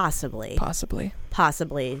 Right. Possibly.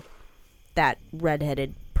 Possibly that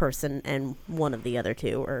redheaded person and one of the other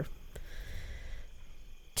 2, or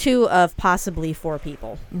 2 of possibly 4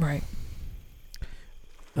 people. Right.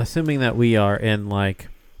 Assuming that we are in like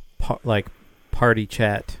party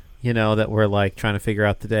chat, that we're like trying to figure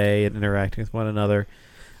out the day and interacting with one another,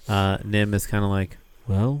 Nim is kind of like,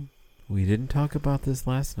 well, we didn't talk about this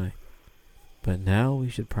last night, but now we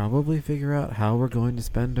should probably figure out how we're going to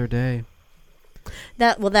spend our day.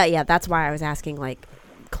 That's why I was asking,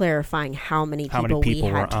 clarifying how many people we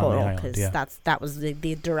had total, because that was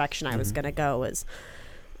the direction I was going to go. Was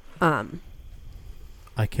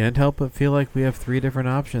I can't help but feel like we have 3 different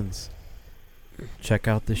options: check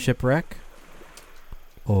out the shipwreck,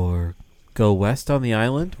 or go west on the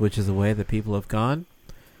island, which is the way that people have gone,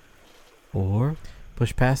 or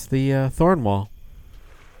push past the thorn wall.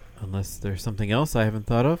 Unless there's something else I haven't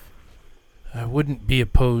thought of. I wouldn't be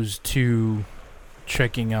opposed to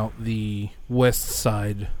checking out the west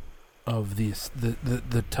side of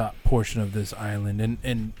the top portion of this island,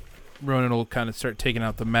 and Ronan will kind of start taking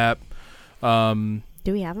out the map.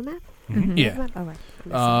 Do we have a map? Mm-hmm. Yeah. Oh, right.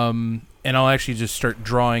 And I'll actually just start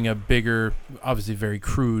drawing a bigger, obviously very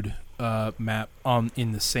crude map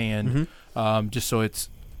in the sand, just so it's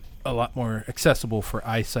a lot more accessible for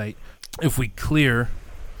eyesight. If we clear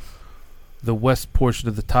the west portion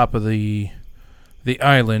of the top of the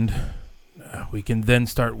island, we can then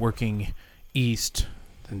start working east,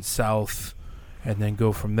 then south, and then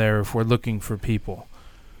go from there if we're looking for people.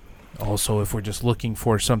 Also, if we're just looking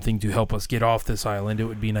for something to help us get off this island, it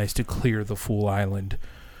would be nice to clear the full island.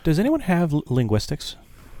 Does anyone have linguistics?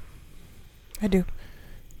 I do.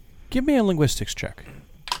 Give me a linguistics check.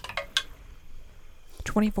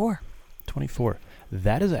 24. 24.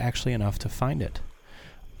 That is actually enough to find it.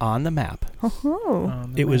 On the map, Oh.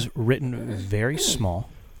 it was written very small.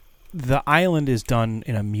 The island is done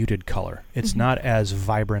in a muted color. It's not as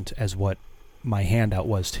vibrant as what my handout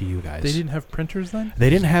was to you guys. They didn't have printers then? They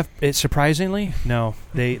didn't have it, surprisingly. No,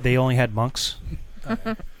 they only had monks.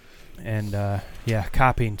 And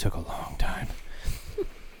copying took a long time.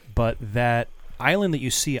 But that island that you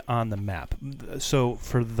see on the map, so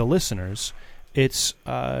for the listeners, it's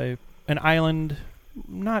an island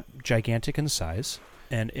not gigantic in size,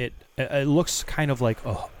 and it looks kind of like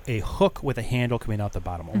a hook with a handle coming out the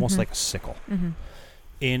bottom, almost like a sickle.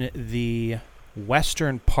 In the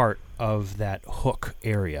western part of that hook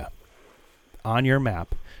area on your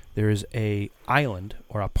map, there is a island,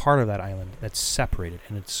 or a part of that island, that's separated,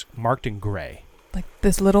 and it's marked in gray. Like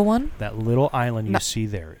this little one? That little island you see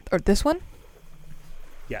there. Or this one?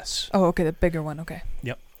 Yes. Oh, okay, the bigger one, okay.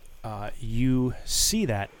 Yep. You see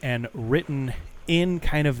that, and written in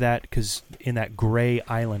kind of that, because in that gray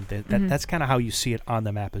island, that's kind of how you see it on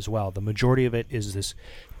the map as well. The majority of it is this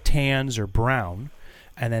tans or brown,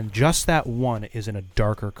 and then just that one is in a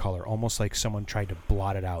darker color, almost like someone tried to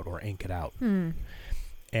blot it out or ink it out.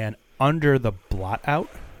 And under the blot out,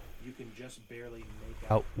 you can just barely make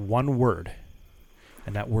out one word,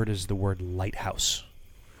 and that word is the word lighthouse.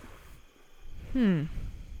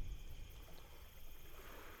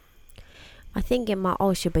 I think it might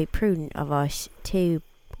also be prudent of us to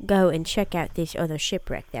go and check out this other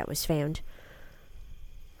shipwreck that was found.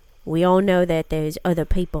 We all know that there's other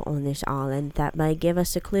people on this island that may give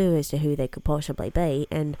us a clue as to who they could possibly be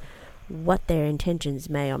and what their intentions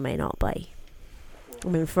may or may not be. I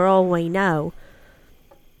mean, for all we know,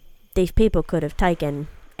 these people could have taken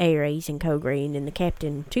Ares and Cogreen and the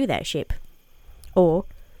captain to that ship. Or,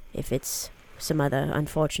 if it's some other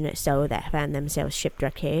unfortunate soul that found themselves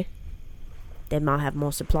shipwrecked here, they might have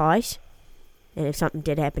more supplies, and if something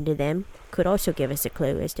did happen to them, could also give us a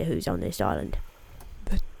clue as to who's on this island.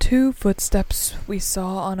 The 2 footsteps we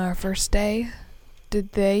saw on our first day,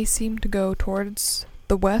 did they seem to go towards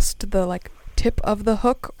the west, the tip of the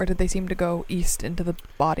hook, or did they seem to go east into the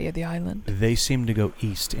body of the island? They seem to go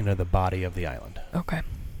east into the body of the island. Okay.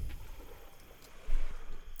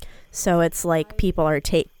 So it's like people are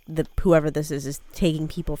whoever this is taking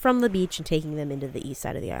people from the beach and taking them into the east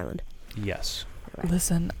side of the island. Yes.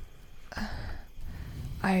 Listen,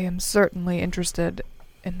 I am certainly interested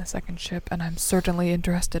in the second ship, and I'm certainly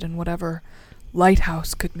interested in whatever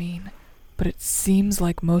lighthouse could mean, but it seems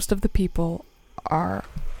like most of the people are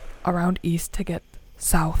around east to get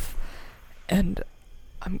south, and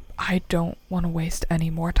I don't want to waste any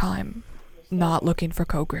more time not looking for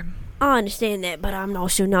Cogrim. I understand that, but I'm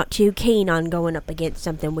also not too keen on going up against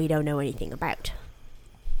something we don't know anything about.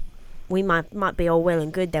 We might be all well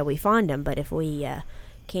and good that we find him, but if we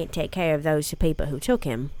can't take care of those people who took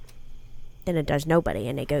him, then it does nobody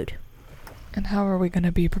any good. And how are we going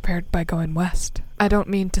to be prepared by going west? I don't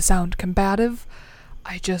mean to sound combative.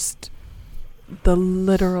 The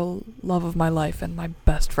literal love of my life and my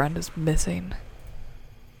best friend is missing.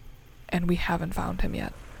 And we haven't found him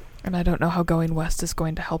yet. And I don't know how going west is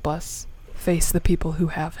going to help us face the people who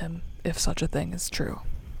have him, if such a thing is true.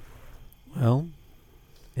 Well,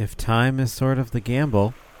 if time is sort of the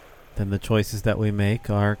gamble, then the choices that we make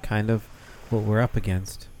are kind of what we're up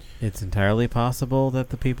against. It's entirely possible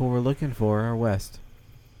that the people we're looking for are west.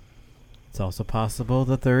 It's also possible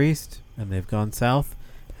that they're east, and they've gone south,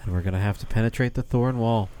 and we're going to have to penetrate the Thorn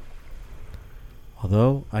Wall.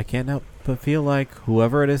 Although, I can't help but feel like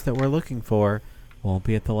whoever it is that we're looking for won't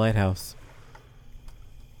be at the lighthouse.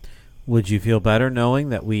 Would you feel better knowing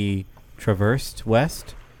that we traversed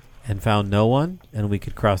west and found no one, and we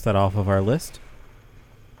could cross that off of our list?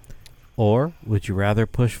 Or would you rather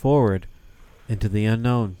push forward into the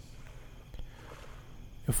unknown?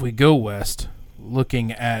 If we go west,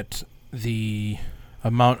 looking at the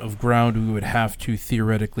amount of ground we would have to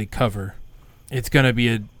theoretically cover, it's going to be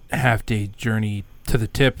a half-day journey to the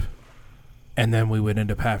tip, and then we would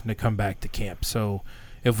end up having to come back to camp. So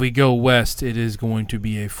if we go west, it is going to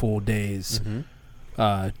be a full day's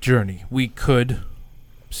journey. We could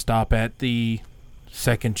stop at the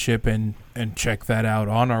second ship and check that out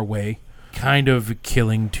on our way, kind of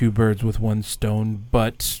killing 2 birds with 1 stone,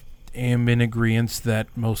 but am in agreement that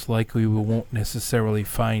most likely we won't necessarily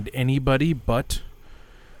find anybody, but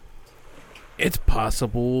it's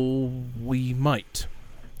possible we might.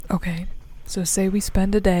 Okay, so say we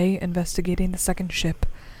spend a day investigating the second ship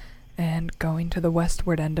and going to the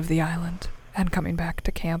westward end of the island and coming back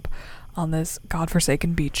to camp on this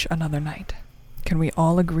godforsaken beach another night. Can we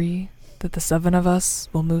all agree that the 7 of us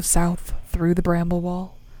will move south through the bramble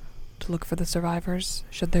wall to look for the survivors,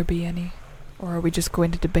 should there be any? Or are we just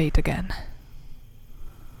going to debate again?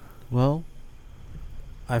 Well,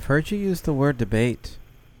 I've heard you use the word debate.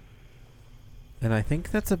 And I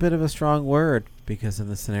think that's a bit of a strong word, because in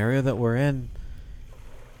the scenario that we're in,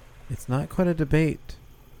 it's not quite a debate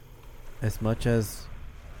as much as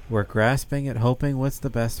we're grasping at hoping what's the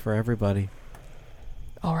best for everybody.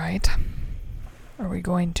 All right. Are we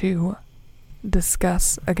going to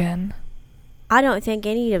discuss again? I don't think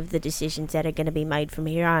any of the decisions that are going to be made from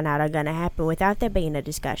here on out are going to happen without there being a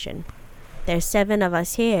discussion. There's 7 of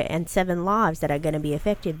us here and 7 lives that are going to be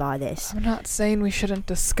affected by this. I'm not saying we shouldn't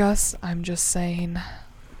discuss. I'm just saying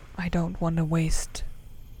I don't want to waste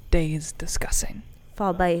days discussing.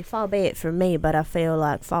 Far be it from me, but I feel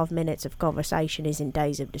like 5 minutes of conversation isn't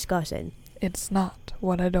days of discussing. It's not.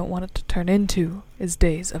 What I don't want it to turn into is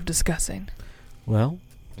days of discussing. Well,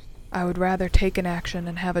 I would rather take an action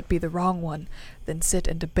and have it be the wrong one than sit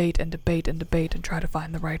and debate and debate and debate and try to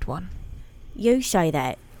find the right one. You say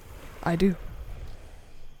that. I do.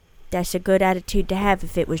 That's a good attitude to have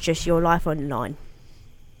if it was just your life on the line.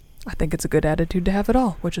 I think it's a good attitude to have at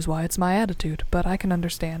all, which is why it's my attitude, but I can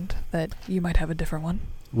understand that you might have a different one.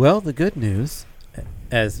 well, the good news,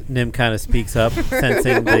 as Nim kind of speaks up,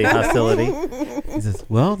 sensing the hostility, he says,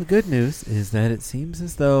 well, the good news is that it seems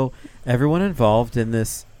as though everyone involved in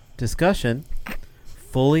this discussion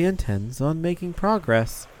fully intends on making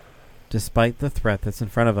progress despite the threat that's in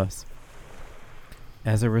front of us.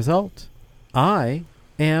 As a result, I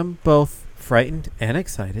am both frightened and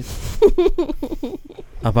excited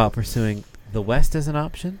about pursuing the west as an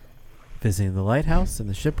option, visiting the lighthouse and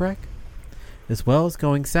the shipwreck, as well as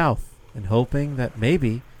going south and hoping that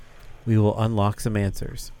maybe we will unlock some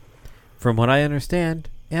answers. From what I understand,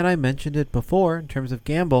 and I mentioned it before in terms of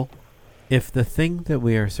gamble, if the thing that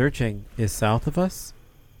we are searching is south of us,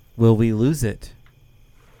 will we lose it?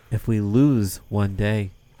 If we lose one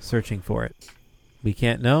day searching for it, we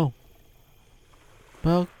can't know.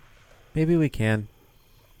 Well, maybe we can.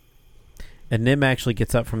 And Nim actually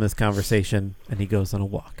gets up from this conversation and he goes on a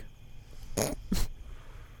walk.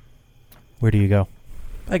 Where do you go?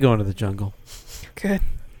 I go into the jungle. Good.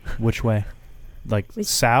 Which way? Like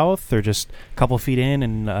south, or just a couple feet in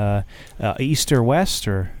and east or west?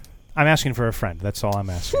 Or I'm asking for a friend. That's all I'm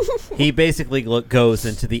asking. He basically goes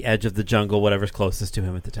into the edge of the jungle, whatever's closest to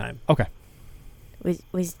him at the time. Okay. Was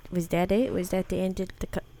that it? Was that the end of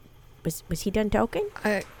the... Was he done talking?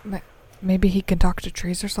 Maybe he can talk to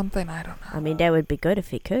trees or something. I don't know. I mean, that would be good if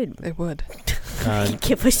he could. It would.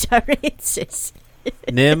 Give us our answers.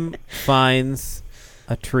 Nim finds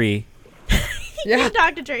a tree. You can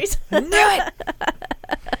talk to trees. Knew it!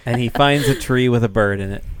 And he finds a tree with a bird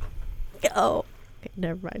in it. Oh, okay,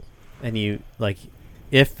 never mind. And you, like,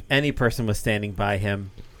 if any person was standing by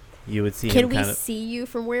him, you would see him Can we kind of... see you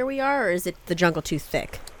from where we are, or is it the jungle too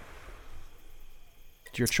thick?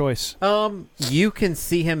 It's your choice. You can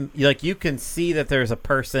see him, like, you can see that there's a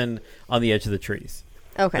person on the edge of the trees.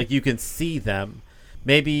 Okay. Like, you can see them.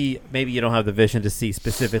 Maybe you don't have the vision to see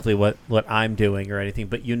specifically what I'm doing or anything,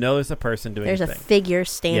 but you know there's a person doing There's a a thing. figure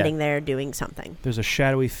standing there doing something. There's a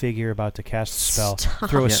shadowy figure about to cast a spell. Stop.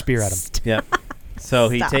 Throw a Yeah. spear at him. Yeah. So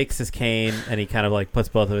he Stop. takes his cane and he kind of like puts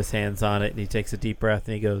both of his hands on it and he takes a deep breath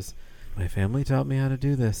and he goes, my family taught me how to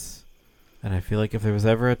do this. And I feel like if there was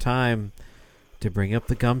ever a time to bring up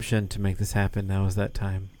the gumption to make this happen, now is that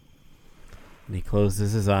time. And he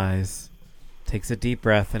closes his eyes, takes a deep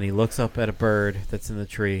breath, and he looks up at a bird that's in the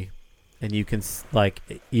tree. And you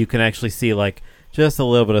can actually see like just a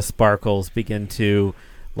little bit of sparkles begin to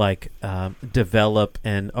like develop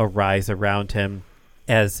and arise around him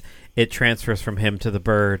as it transfers from him to the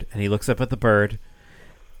bird. And he looks up at the bird,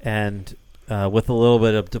 and with a little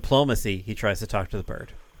bit of diplomacy, he tries to talk to the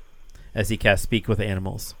bird as he casts Speak with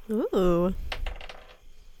Animals. Ooh.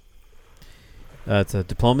 It's a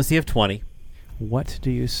diplomacy of 20. What do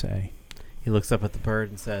you say? He looks up at the bird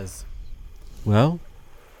and says, well,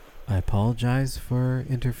 I apologize for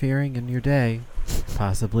interfering in your day,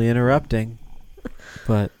 possibly interrupting,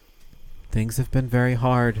 but things have been very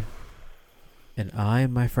hard, and I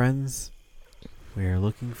and my friends, we are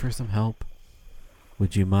looking for some help.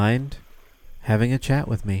 Would you mind having a chat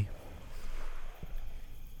with me?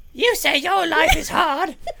 You say your life is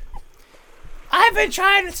hard. I've been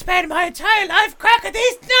trying to spend my entire life cracking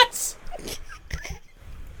these nuts.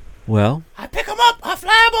 Well, I pick them up, I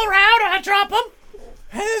fly them around, and I drop them,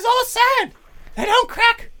 and it's all sand. They don't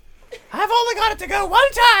crack. I've only got it to go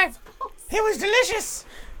one time. It was delicious.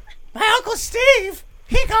 My Uncle Steve,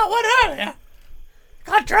 he got one earlier.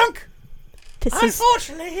 Got drunk.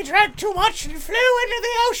 Unfortunately, he drank too much and flew into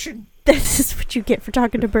the ocean. This is what you get for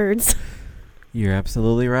talking to birds. you're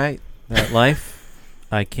absolutely right. That life,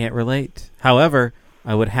 I can't relate. However,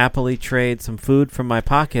 I would happily trade some food from my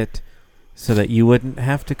pocket so that you wouldn't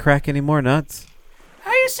have to crack any more nuts.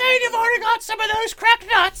 Are you saying you've already got some of those cracked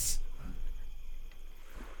nuts?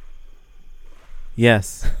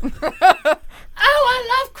 Yes. Oh,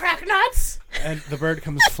 I love cracked nuts. And the bird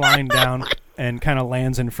comes flying down and kind of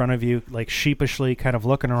lands in front of you, like sheepishly, kind of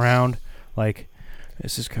looking around, like,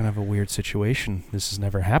 this is kind of a weird situation. This has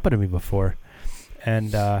never happened to me before.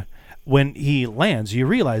 And when he lands, you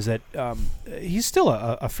realize that he's still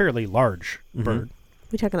a fairly large bird.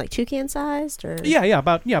 We talking like toucan sized, or Yeah,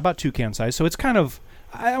 about toucan size. So it's kind of,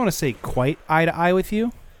 I don't want to say quite eye to eye with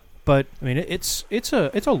you, but I mean it's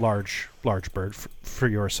a large bird for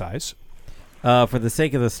your size. For the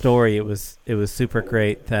sake of the story, it was super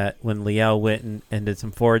great that when Liel went and did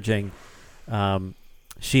some foraging,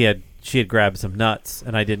 she had grabbed some nuts,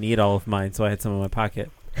 and I didn't eat all of mine, so I had some in my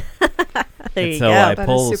pocket. there and you so go. I That is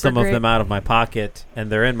pull super some of great. them out of my pocket,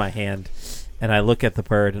 and they're in my hand, and I look at the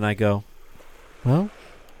bird and I go, "Well,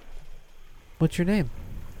 what's your name?"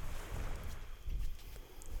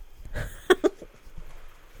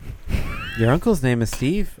 Your uncle's name is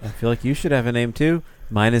Steve. I feel like you should have a name too.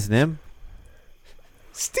 Mine is Nim.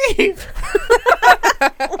 Steve.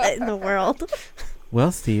 What in the world?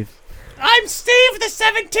 Well, Steve. I'm Steve the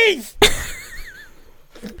 17th.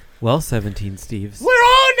 Well, 17 Steves. We're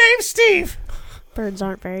all named Steve. Birds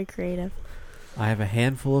aren't very creative. I have a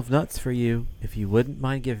handful of nuts for you if you wouldn't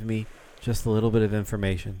mind giving me just a little bit of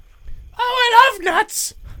information. Oh, I love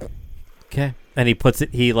nuts. Okay. And he puts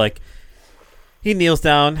it, he kneels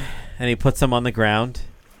down and he puts them on the ground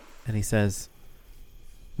and he says,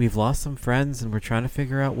 "We've lost some friends and we're trying to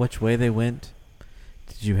figure out which way they went.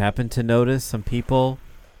 Did you happen to notice some people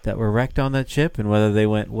that were wrecked on that ship and whether they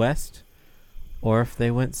went west or if they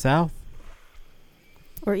went south?"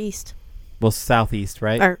 Or east. Well, southeast,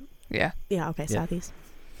 right? Or Yeah. yeah, okay, Yeah. southeast.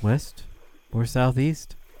 West or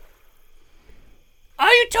southeast?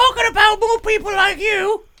 Are you talking about more people like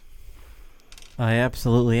you? I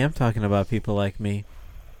absolutely am talking about people like me.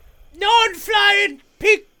 Non-flying,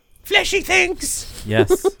 pig, fleshy things.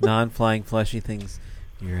 Yes, non-flying fleshy things.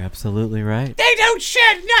 You're absolutely right. They don't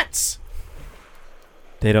shed nuts.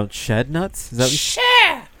 They don't shed nuts? Is that what you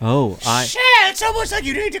Share. Oh, Share. It's almost like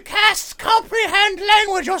you need to cast comprehend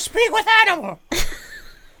language or speak with animal.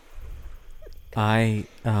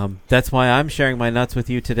 that's why I'm sharing my nuts with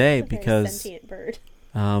you today, A very because sentient bird.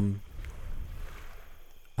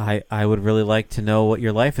 I would really like to know what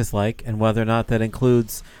your life is like and whether or not that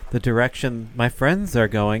includes the direction my friends are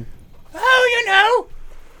going. Oh, you know,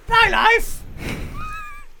 my life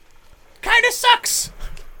kind of sucks.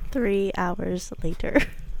 3 hours later.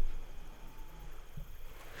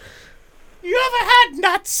 You ever had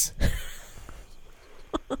nuts?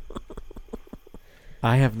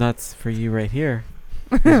 I have nuts for you right here.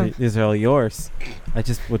 These are all yours. I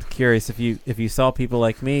just was curious if you saw people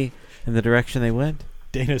like me in the direction they went.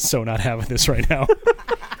 Dana's so not having this right now.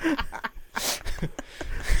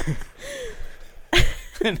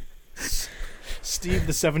 And Steve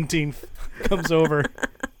the 17th comes over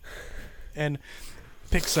and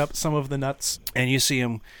picks up some of the nuts, and you see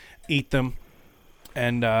him eat them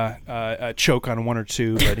and choke on one or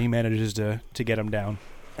two, but he manages to get them down.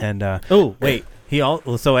 And Oh, wait.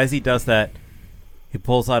 So as he does that, he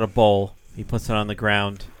pulls out a bowl. He puts it on the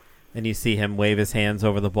ground, and you see him wave his hands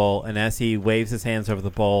over the bowl. And as he waves his hands over the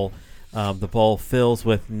bowl fills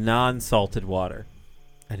with non-salted water.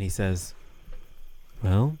 And he says,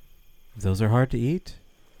 "Well, those are hard to eat.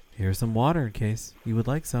 Here's some water in case you would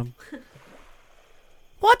like some."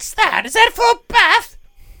 What's that? Is that for a bath?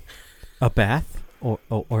 A bath,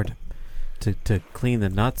 or to clean the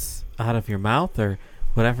nuts out of your mouth, or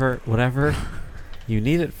whatever you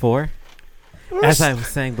need it for. As I was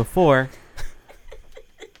saying before,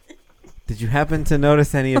 did you happen to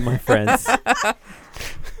notice any of my friends? Well,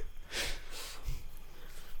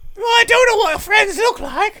 I don't know what friends look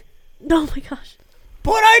like, Oh my gosh.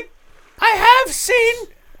 but I have seen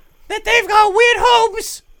that they've got weird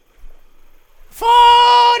homes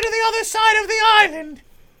far to the other side of the island.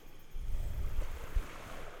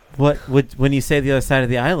 When you say the other side of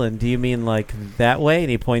the island, do you mean like that way? And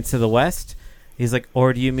he points to the west. He's like,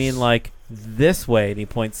 or do you mean like this way? And he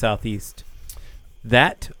points southeast.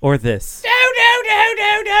 That or this? No,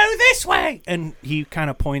 this way. And he kind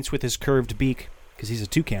of points with his curved beak, because he's a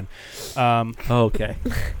toucan. Okay.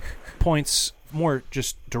 Points more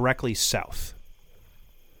just directly south.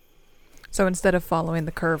 So instead of following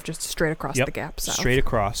the curve, just straight across Yep, the gap south. straight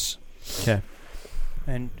across. Okay.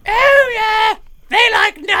 And Oh, yeah. They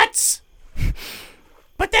like nuts.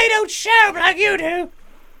 But they don't share 'em like you do.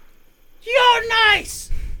 You're nice.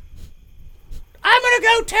 I'm going to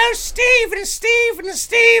go tell Steve and Steve and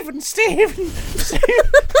Steve and Steve and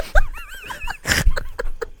Steve.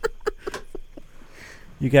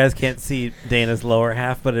 You guys can't see Dana's lower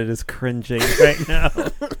half, but it is cringing right now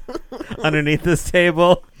underneath this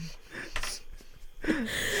table.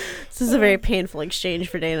 This is a very painful exchange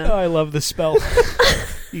for Dana. oh, I love this spell.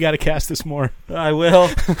 You got to cast this more. I will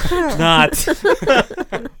not. So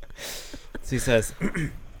he says,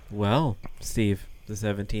 well, Steve, the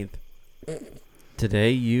 17th,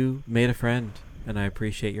 today you made a friend, and I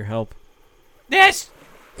appreciate your help. Yes.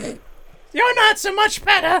 You're not so much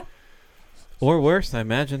better. Or worse, I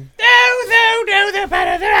imagine. No, they're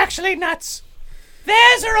better. They're actually nuts.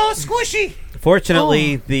 Theirs are all squishy.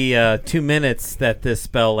 Fortunately, the 2 minutes that this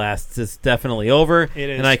spell lasts is definitely over, It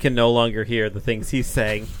is. and I can no longer hear the things he's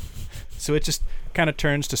saying. So it just kind of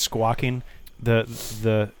turns to squawking.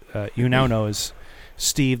 The you now know as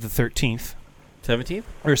Steve the 13th. 17th?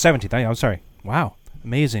 Or 17th. I'm sorry. Wow.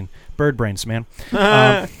 Amazing. Bird brains, man.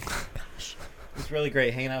 It's really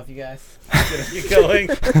great hanging out with you guys. Keep going.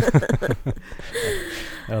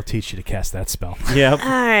 That'll teach you to cast that spell. Yep. All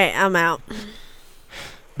right, I'm out.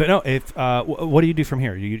 But no, if what do you do from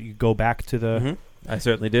here? You go back to the... Mm-hmm. I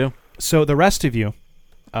certainly do. So the rest of you...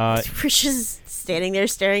 We're just standing there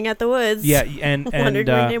staring at the woods. yeah, and wondering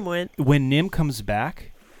where Nim went. when Nim comes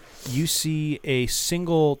back, you see a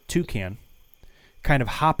single toucan kind of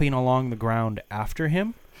hopping along the ground after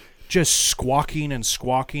him, just squawking and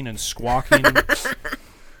squawking and squawking,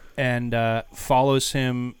 and follows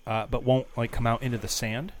him, but won't come out into the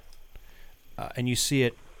sand. And you see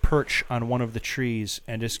it perch on one of the trees,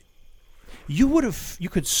 and just you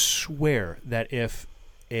could swear that if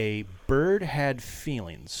a bird had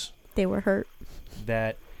feelings, They were hurt.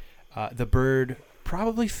 that the bird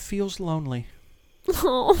probably feels lonely.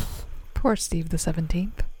 Oh. Poor Steve the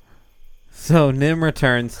 17th. So Nim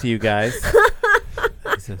returns to you guys.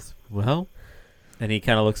 He says, well, and he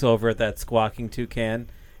kind of looks over at that squawking toucan.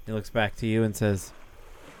 He looks back to you and says,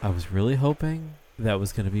 I was really hoping that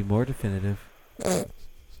was going to be more definitive.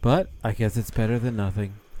 But I guess it's better than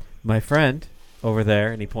nothing. My friend over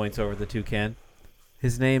there, and he points over the toucan,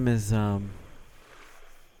 his name is,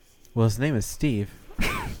 his name is Steve.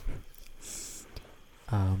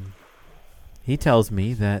 He tells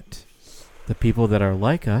me that the people that are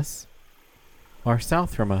like us are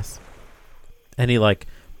south from us. And he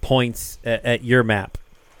points at your map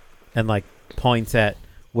and points at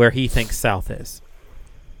where he thinks south is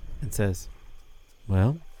and says,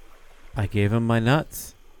 well, I gave him my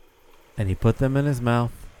nuts and he put them in his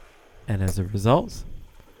mouth, and as a result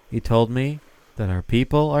he told me that our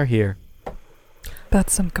people are here.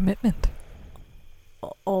 That's some commitment.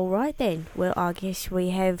 All right then. Well, I guess we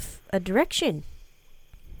have a direction.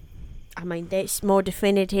 I mean, that's more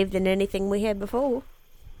definitive than anything we had before.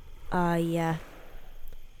 I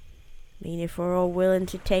mean, if we're all willing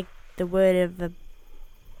to take the word of a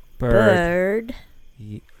bird.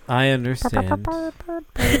 I understand. I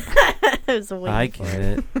was waiting I for get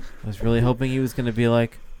it. it. I was really hoping he was going to be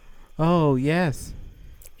like, oh, yes,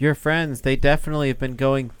 your friends, they definitely have been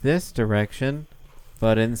going this direction.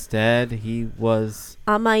 But instead, he was...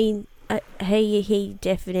 I mean, he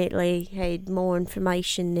definitely had more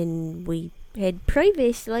information than we had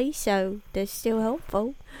previously, so that's still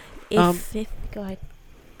helpful. Go ahead.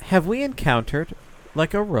 Have we encountered,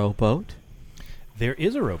 a rowboat? There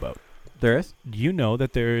is a rowboat. There is? You know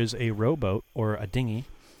that there is a rowboat or a dinghy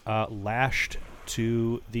lashed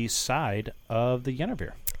to the side of the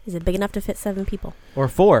Yennefer. Is it big enough to fit 7 people? Or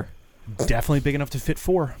 4? Definitely big enough to fit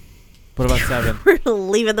 4. What about 7? We're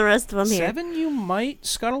leaving the rest of them here. 7, you might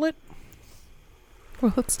scuttle it.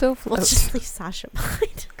 Well, it still floats. Let's just leave Sasha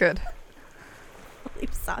behind. Good.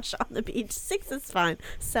 Leave Sasha on the beach. 6 is fine.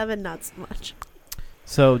 7, not so much.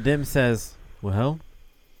 So Dim says, well,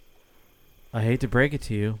 I hate to break it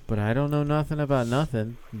to you, but I don't know nothing about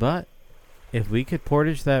nothing. But if we could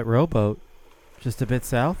portage that rowboat just a bit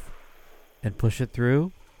south and push it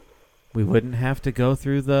through, we wouldn't have to go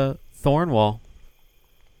through the thorn wall.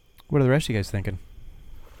 What are the rest of you guys thinking?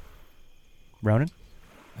 Ronan?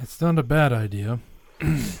 It's not a bad idea.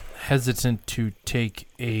 Hesitant to take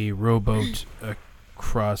a rowboat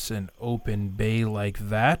across an open bay like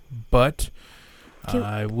that, but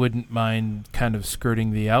I wouldn't mind kind of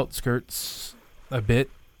skirting the outskirts a bit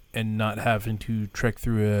and not having to trek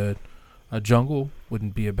through a jungle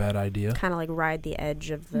wouldn't be a bad idea. Kind of like ride the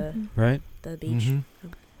edge of the Right? the beach. Mm-hmm.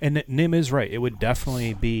 And Nim is right. It would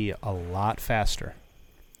definitely be a lot faster.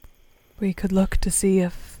 We could look to see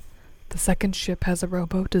if the second ship has a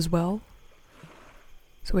rowboat as well.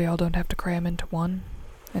 So we all don't have to cram into one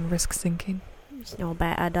and risk sinking. It's not a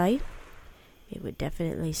bad idea. It would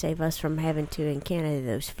definitely save us from having to encounter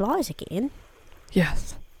those flies again.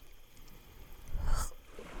 Yes.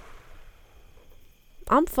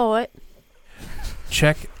 I'm for it.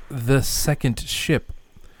 Check the second ship,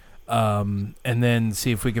 and then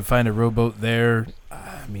see if we can find a rowboat there.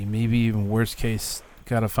 I mean, maybe even worst case,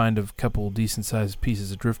 gotta find a couple decent-sized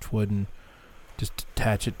pieces of driftwood and just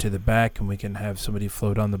attach it to the back, and we can have somebody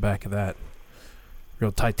float on the back of that.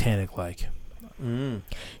 Real Titanic-like. Mm.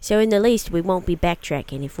 So in the least, we won't be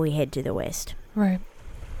backtracking if we head to the west. Right.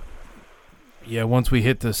 Yeah, once we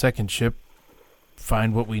hit the second ship,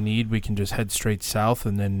 find what we need, we can just head straight south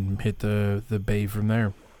and then hit the bay from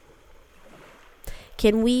there.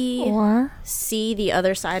 Can we Or see the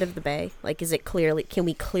other side of the bay? Like, is it clearly? Can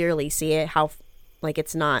we clearly see it? Like,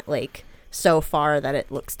 it's not like so far that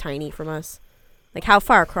it looks tiny from us. Like, how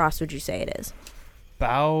far across would you say it is?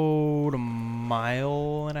 About a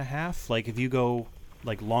mile and a half. Like if you go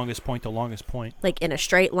like longest point to longest point. Like in a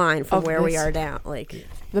straight line from Of where we this- are down. Like,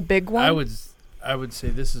 the big one? I would say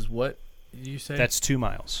this is what you say. That's 2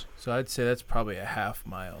 miles. So I'd say that's probably a half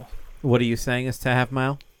mile. What are you saying is to half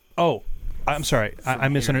mile? Oh, I'm sorry. I From here to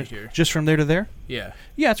misunderstood. here. Just from there to there? Yeah.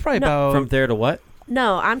 Yeah, it's probably No. about From there to what?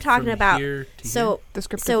 no, I'm talking From about. here to So,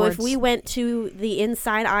 Descriptive so words. if we went to the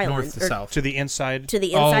inside here. island, North to or south. to the inside. to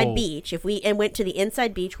the inside Oh. beach, if we went to the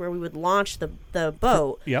inside beach where we would launch the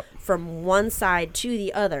boat Yep. from one side to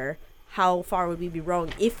the other, how far would we be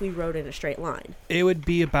rowing if we rowed in a straight line? It would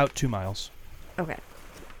be about 2 miles. Okay.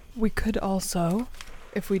 We could also,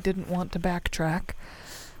 if we didn't want to backtrack,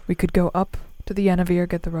 we could go up to the Yennefer,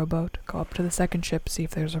 get the rowboat, go up to the second ship, see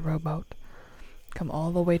if there's a rowboat, come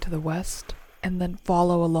all the way to the west, and then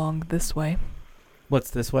follow along this way.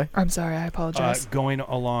 What's this way? I'm sorry, I apologize. Going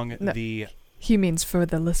along No. the He means for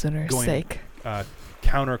the listener's going- sake.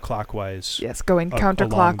 counterclockwise. Yes, going Along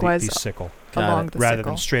counterclockwise the sickle, along it. the rather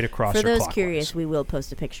sickle. than straight across. For or those clockwise. curious, we will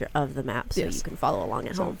post a picture of the map so Yes. you can follow along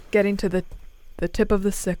at So home. getting to the tip of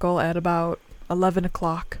the sickle at about 11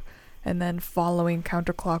 o'clock, and then following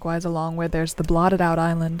counterclockwise along where there's the blotted out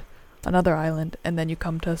island, another island, and then you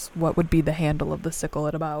come to what would be the handle of the sickle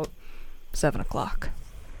at about 7 o'clock.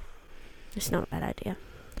 It's not a bad idea.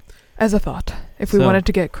 As a thought, if we So- wanted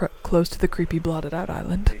to get close to the creepy blotted out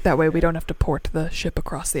island, that way we don't have to port the ship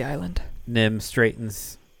across the island. Nim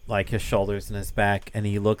straightens like his shoulders and his back, and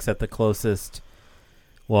he looks at the closest.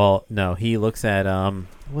 Well, no, he looks at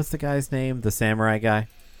what's the guy's name? The samurai guy,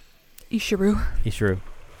 Ishiru. Ishru.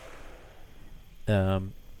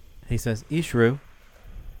 He says, Ishru,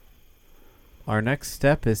 our next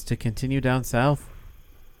step is to continue down south.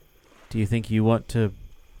 Do you think you want to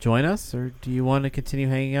join us, or do you want to continue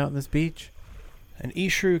hanging out on this beach? And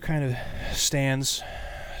Ishru kind of stands,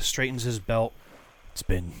 straightens his belt. It's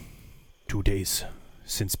been 2 days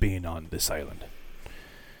since being on this island.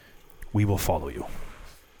 We will follow you.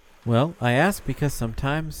 Well, I ask because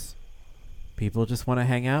sometimes people just want to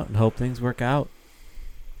hang out and hope things work out.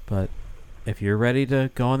 But if you're ready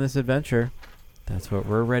to go on this adventure, that's what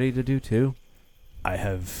we're ready to do too. I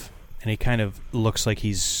have... And he kind of looks like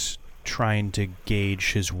he's trying to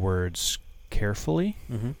gauge his words carefully.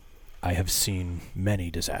 Mm-hmm. I have seen many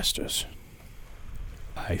disasters.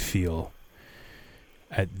 I feel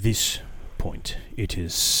at this point it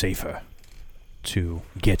is safer to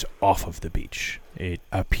get off of the beach. It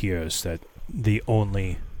appears that the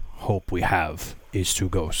only hope we have is to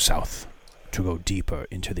go south, to go deeper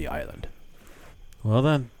into the island. Well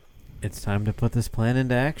then, it's time to put this plan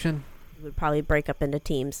into action. We would probably break up into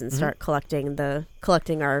teams and Mhm. start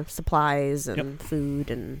collecting our supplies and food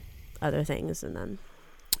and other things, and then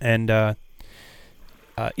And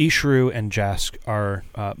Ishru and Jask are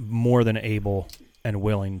more than able and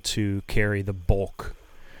willing to carry the bulk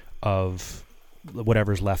of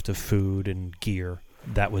whatever's left of food and gear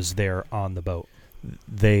that was there on the boat.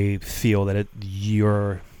 They feel that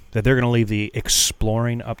that they're going to leave the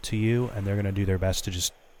exploring up to you, and they're going to do their best to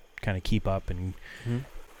just kind of keep up and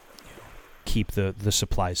keep the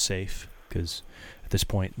supplies safe, because at this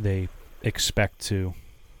point they expect to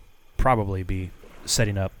probably be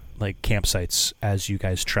setting up like campsites as you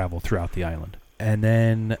guys travel throughout the island. And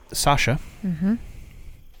then Sasha, Mm-hmm.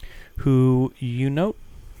 who you note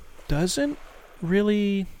doesn't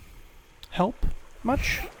really help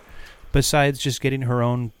much, besides just getting her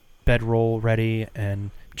own bedroll ready,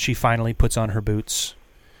 and she finally puts on her boots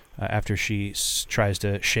after she tries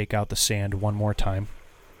to shake out the sand one more time.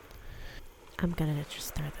 I'm gonna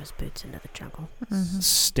just throw those boots into the jungle.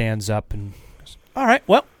 Stands up and goes, all right,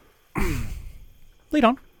 well, lead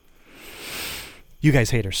on. You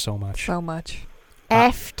guys hate her so much. So much.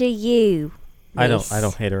 After you. I miss.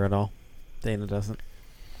 don't hate her at all. Dana doesn't.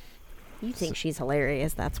 You think she's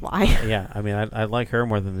hilarious, that's why. Yeah, I mean, I like her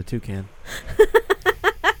more than the toucan.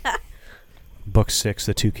 Book 6,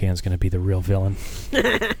 the toucan's going to be the real villain.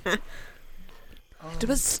 It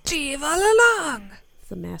was Steve all along. It's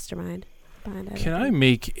the mastermind behind everything. Can I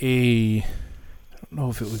make I don't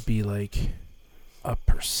know if it would be like a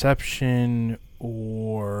perception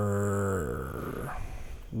or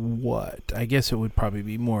what? I guess it would probably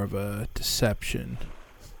be more of a deception.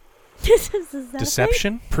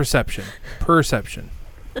 Deception? Perception.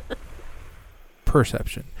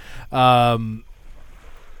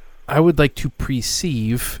 I would like to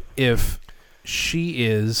perceive if she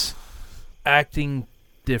is acting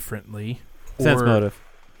differently. Sense motive.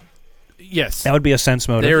 Yes. That would be a sense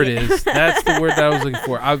motive. There it is. That's the word that I was looking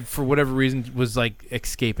for. For whatever reason, was like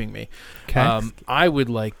escaping me. Okay. I would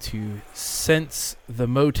like to sense the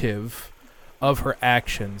motive of her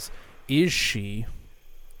actions. Is she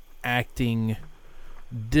acting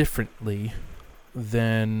differently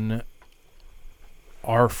than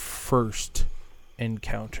our first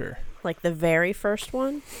encounter? Like the very first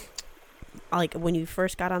one? Like when you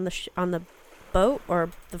first got on the boat,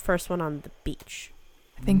 or the first one on the beach?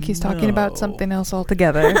 I think he's talking about something else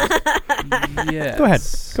altogether.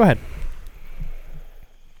 Yes. Go ahead.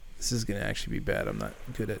 This is going to actually be bad. I'm not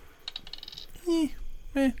good at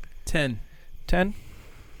 10. 10?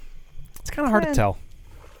 It's kind of hard to 10. tell.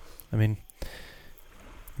 I mean,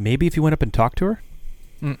 maybe if you went up and talked to her,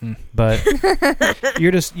 but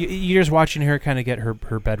you're just watching her kind of get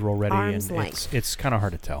her bedroll ready, Arm's and length. it's kind of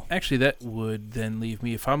hard to tell. Actually, that would then leave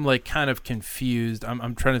me, if I'm like kind of confused,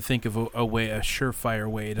 I'm trying to think of a surefire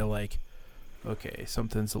way to like, okay,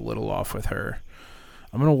 something's a little off with her.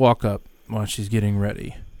 I'm going to walk up while she's getting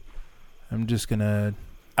ready. I'm just going to,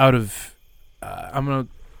 I'm going to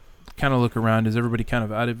kind of look around. Is everybody kind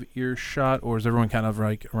of out of earshot, or is everyone kind of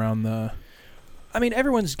like around the... I mean,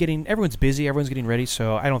 everyone's busy, everyone's getting ready,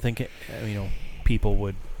 so I don't think people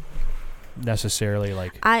would necessarily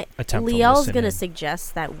attempt to Liel's listen gonna in.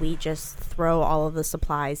 suggest that we just throw all of the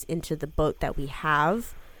supplies into the boat that we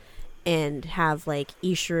have, and have like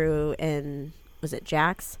Ishru and was it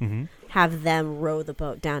Jax? Mhm. Have them row the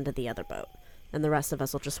boat down to the other boat, and the rest of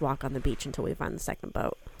us will just walk on the beach until we find the second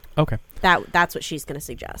boat. Okay. That's what she's gonna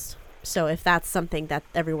suggest. So if that's something that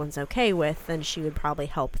everyone's okay with, then she would probably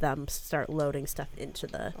help them start loading stuff into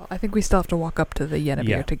the... I think we still have to walk up to the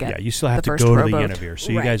Yennebeer to get. Yeah, you still have the to first go to the rowboat. Yennebeer,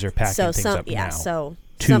 so you guys are packing things up now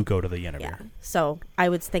to go to the Yennebeer. Yeah. So I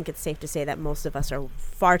would think it's safe to say that most of us are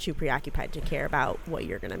far too preoccupied to care about what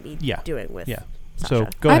you're going to be doing with Sasha. So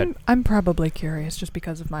go ahead. I'm probably curious just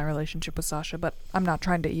because of my relationship with Sasha, but I'm not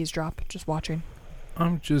trying to eavesdrop, just watching.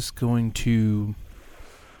 I'm just going to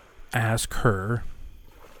ask her,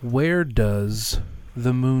 where does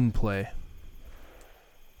the moon play?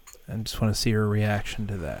 I just want to see her reaction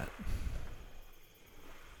to that.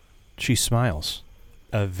 She smiles,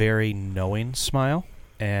 a very knowing smile,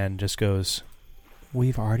 and just goes,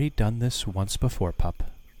 "We've already done this once before, pup.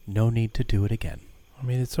 No need to do it again." I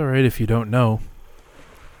mean, it's all right if you don't know,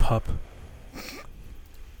 pup.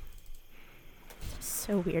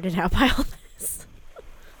 So weirded out by all this.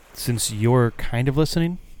 Since you're kind of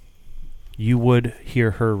listening, you would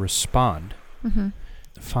hear her respond. Mm-hmm.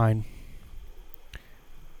 Fine.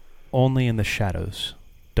 Only in the shadows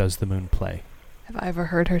does the moon play. Have I ever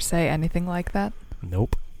heard her say anything like that?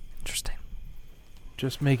 Nope. Interesting.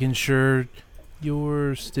 Just making sure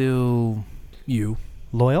you're still you.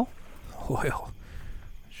 Loyal? Loyal.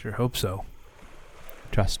 Sure hope so.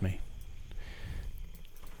 Trust me.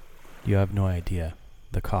 You have no idea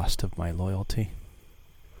the cost of my loyalty.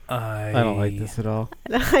 I don't like this at all.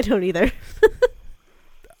 I don't either.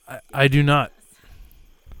 I do not.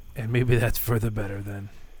 And maybe that's for the better then.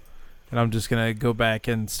 And I'm just going to go back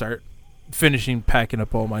and start packing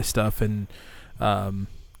up all my stuff and kind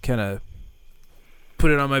of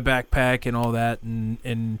put it on my backpack and all that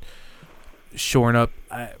and shoring up.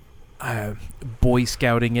 I Boy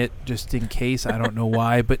Scouting it just in case. I don't know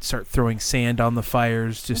why, but start throwing sand on the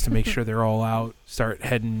fires just to make sure they're all out. Start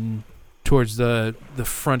heading towards the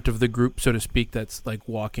front of the group, so to speak, that's like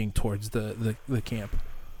walking towards the camp.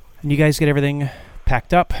 And you guys get everything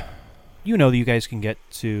packed up. You know that you guys can get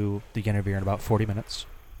to the Yennebeer in about 40 minutes.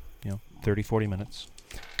 30, 40 minutes.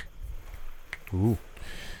 Ooh.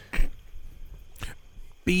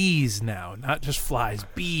 bees now, not just flies.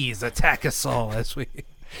 Bees attack us all as we.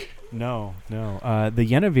 No. The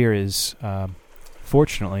Yennefer is,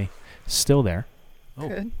 fortunately, still there. Oh.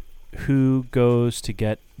 Good. Who goes to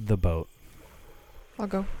get the boat? I'll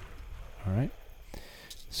go. All right.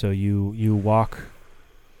 So you walk.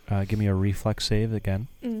 Give me a reflex save again.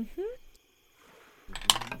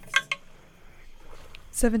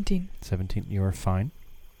 17. 17. You are fine.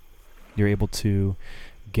 You're able to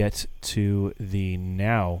get to the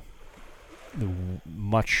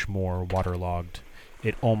much more waterlogged.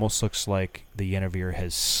 It almost looks like the Yennefer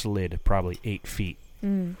has slid probably 8 feet.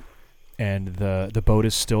 Mm. And the boat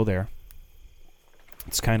is still there.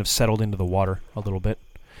 It's kind of settled into the water a little bit.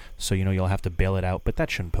 So you'll have to bail it out, but that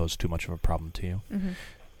shouldn't pose too much of a problem to you. Mm-hmm.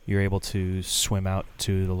 You're able to swim out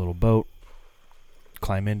to the little boat,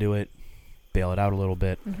 climb into it, bail it out a little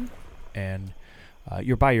bit, Mm-hmm. and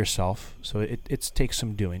you're by yourself, so it takes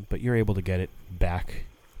some doing, but you're able to get it back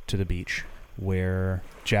to the beach, where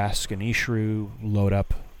Jask and Ishru load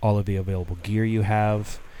up all of the available gear you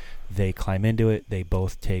have. They climb into it. They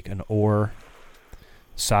both take an oar.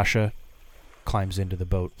 Sasha climbs into the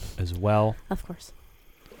boat as well. Of course.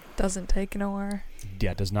 Doesn't take an oar.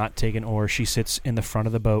 Yeah, does not take an oar. She sits in the front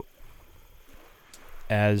of the boat.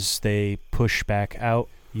 As they push back out,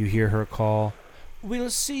 you hear her call,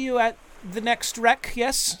 We'll see you at the next wreck,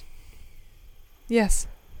 yes? Yes.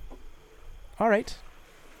 all right.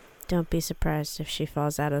 Don't be surprised if she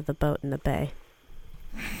falls out of the boat in the bay.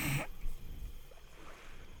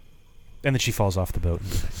 And then she falls off the boat.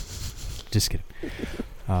 Just kidding.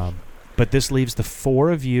 But this leaves the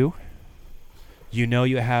 4 of you.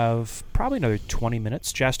 You have probably another 20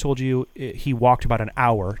 minutes. Jas told you he walked about an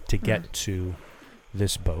hour to get to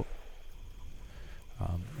this boat.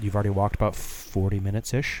 You've already walked about 40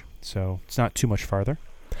 minutes-ish, so it's not too much farther.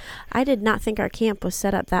 I did not think our camp was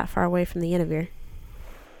set up that far away from the Yennefer.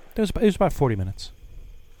 It was about 40 minutes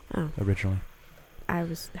Oh, originally. I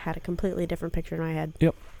had a completely different picture in my head.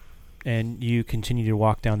 And you continue to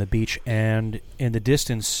walk down the beach, and in the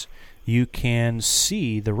distance, you can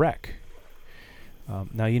see the wreck.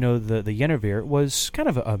 Now, the Yennefer was kind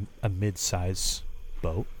of a mid-size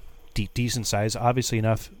boat, decent size, obviously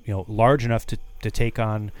enough, large enough to take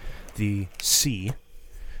on the sea,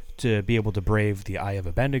 to be able to brave the Eye of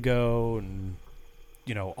Abendigo and,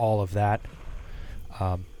 all of that.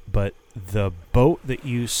 But the boat that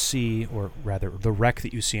you see, or rather the wreck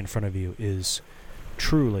that you see in front of you, is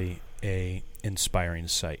truly a inspiring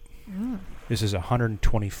sight. This is a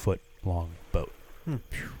 120-foot long boat.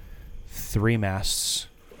 3 masts.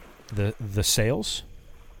 The sails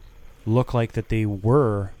look like that they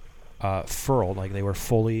were furled, like they were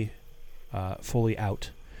fully out,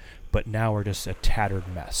 but now are just a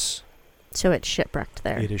tattered mess. So it's shipwrecked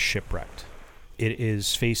there. It is shipwrecked. It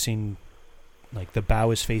is facing, like the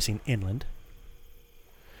bow is facing inland,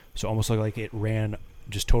 so almost like it ran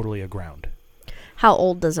just totally aground. How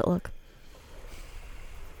old does it look?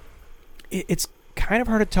 It's kind of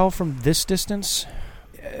hard to tell from this distance.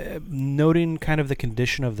 Noting kind of the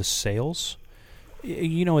condition of the sails,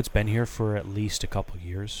 it's been here for at least a couple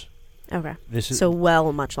years. Okay. This is So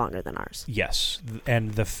much longer than ours. Yes,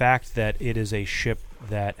 and the fact that it is a ship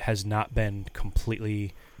that has not been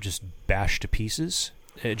completely just bashed to pieces,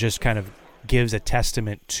 it just kind of gives a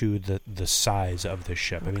testament to the size of the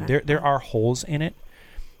ship. I mean, there are holes in it,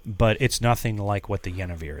 but it's nothing like what the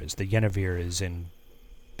Yennefer is. The Yennefer is in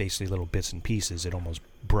basically little bits and pieces. It almost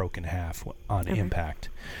broke in half on impact.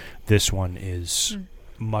 This one is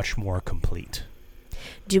much more complete.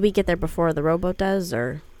 Do we get there before the rowboat does,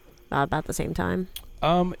 or about the same time?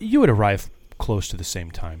 You would arrive close to the same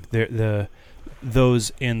time.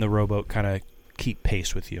 Those in the rowboat kind of keep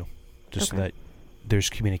pace with you, just so that there's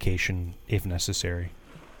communication if necessary,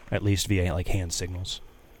 at least via like hand signals.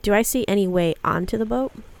 Do I see any way onto the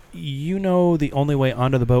boat? The only way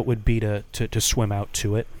onto the boat would be to swim out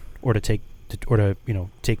to it, or to take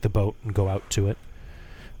the boat and go out to it.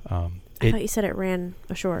 I thought you said it ran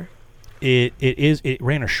ashore. It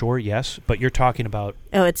ran ashore, yes, but you're talking about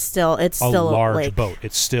it's still a large lake. boat.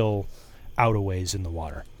 It's still out a ways in the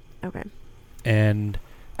water. Okay. And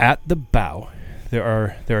at the bow, there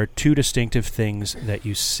are 2 distinctive things that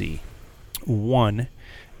you see. One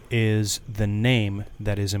is the name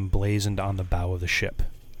that is emblazoned on the bow of the ship.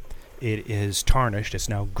 It is tarnished. It's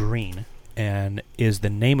now green, and is the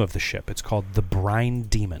name of the ship. It's called the Brine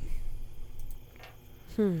Demon.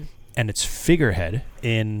 And its figurehead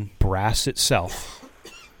in brass itself,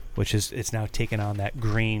 which is it's now taken on that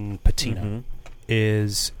green patina,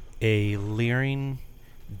 is a leering,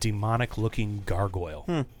 demonic-looking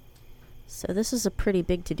gargoyle. So this is a pretty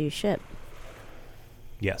big to-do ship.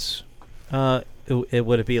 Yes.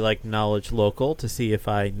 Would it be like knowledge local to see if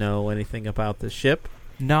I know anything about the ship?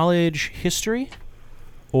 Knowledge history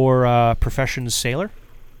or profession sailor?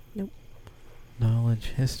 Knowledge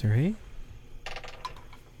history.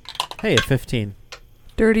 Hey, a 15.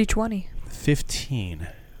 Dirty 20. 15.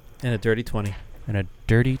 And a dirty 20. And a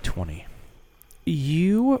dirty 20.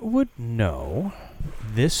 You would know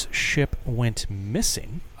this ship went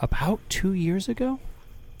missing about 2 years ago.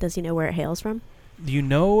 Does he know where it hails from? You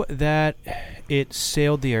know that it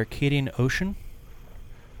sailed the Arcadian Ocean.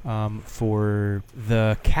 For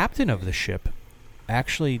the captain of the ship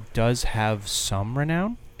actually does have some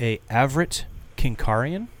renown. A Avret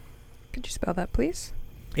Kinkarian. Could you spell that, please?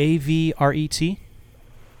 Avret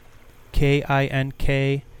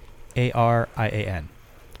Kinkarian.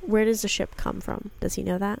 Where does the ship come from? Does he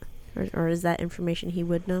know that? Or is that information he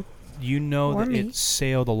would know? You know Or that me. it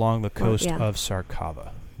sailed along the coast yeah. of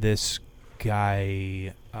Sarkava. This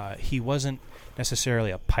guy, he wasn't necessarily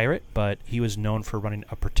a pirate, but he was known for running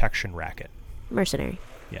a protection racket. Mercenary.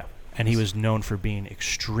 Yeah. And he was known for being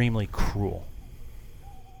extremely cruel.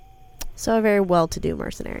 So a very well-to-do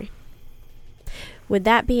mercenary. Would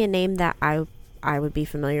that be a name that I would be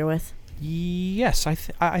familiar with? Yes,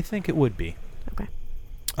 I think it would be. Okay.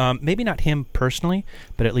 Maybe not him personally,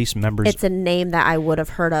 but at least members. It's a name that I would have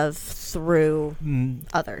heard of through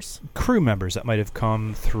others. Crew members that might have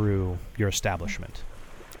come through your establishment.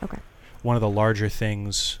 Okay. One of the larger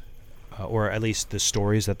things, or at least the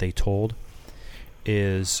stories that they told,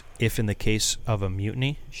 is if in the case of a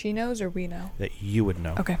mutiny, She knows or we know? that you would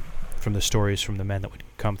know. Okay. From the stories from the men that would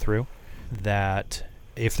come through, that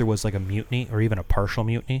if there was like a mutiny or even a partial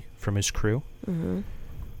mutiny from his crew, Mm-hmm.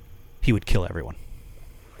 he would kill everyone.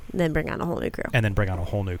 Then bring on a whole new crew. And then bring on a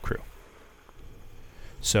whole new crew.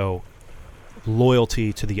 So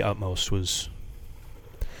loyalty to the utmost was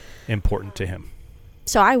important to him.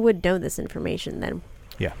 So I would know this information then.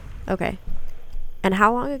 Yeah. Okay. And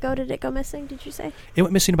how long ago did it go missing, did you say? It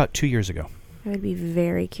went missing about 2 years ago. I would be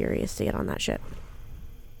very curious to get on that ship.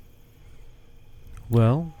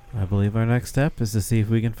 Well, I believe our next step is to see if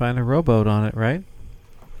we can find a rowboat on it, right?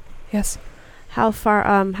 Yes. How far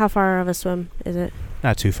of a swim is it?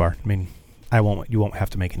 Not too far. I mean, you won't have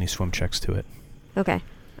to make any swim checks to it. Okay.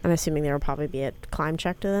 I'm assuming there will probably be a climb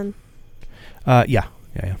check to then. Yeah.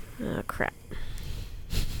 Oh, crap.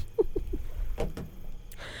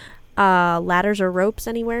 Ladders or ropes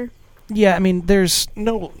anywhere? Yeah, I mean, there's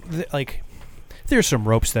no, there's some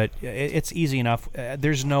ropes that it's easy enough.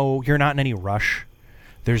 You're not in any rush.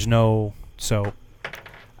 There's no, so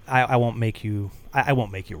I won't make you, I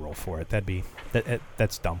won't make you roll for it.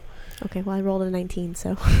 That's dumb. Okay, well, I rolled a 19,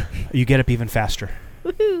 so. You get up even faster.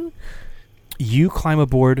 Woohoo! You climb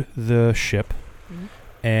aboard the ship, Mhm.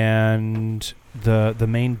 and the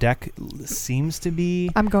main deck seems to be.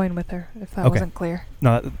 I'm going with her, if that Okay. wasn't clear.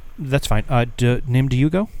 No, that's fine. Nim, do you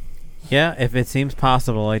go? Yeah, if it seems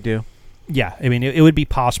possible, I do. Yeah, I mean, it would be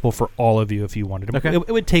possible for all of you if you wanted to. Okay.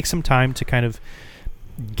 It would take some time to kind of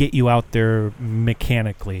get you out there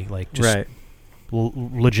mechanically, like just Right.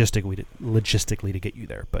 logistically to get you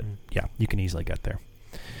there. But yeah, you can easily get there.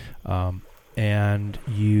 And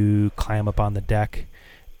you climb up on the deck,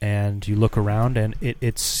 and you look around, and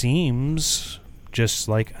it seems just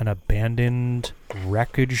like an abandoned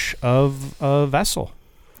wreckage of a vessel.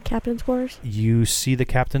 Captain's quarters? You see the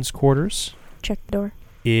captain's quarters. Check the door.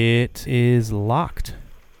 It is locked.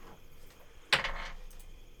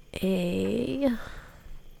 A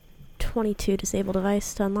 22 disable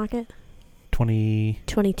device to unlock it.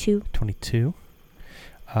 22. 22.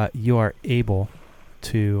 You are able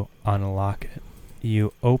to unlock it.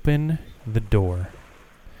 You open the door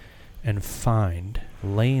and find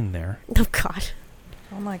laying there Oh, God.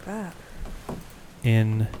 I don't like that.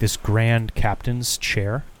 in this grand captain's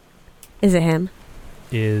chair Is it him?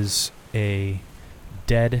 is a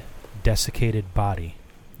dead, desiccated body.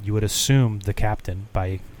 You would assume the captain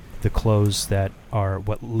by the clothes that are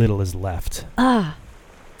what little is left. Ah.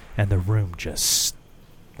 And the room just,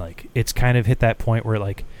 it's kind of hit that point where,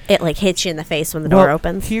 It, hits you in the face when the door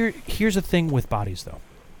opens. Here's the thing with bodies, though.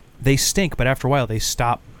 They stink, but after a while, they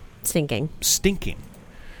stop Stinking.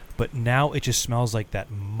 But now it just smells like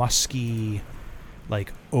that musky,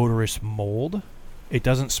 odorous mold. It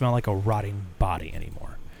doesn't smell like a rotting body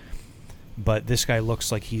anymore. But this guy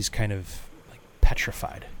looks like he's kind of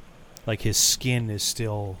petrified. Like his skin is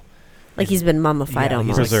still... He's been mummified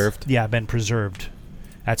almost. Preserved. Yeah, been preserved.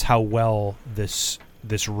 That's how well this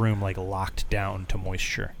room locked down to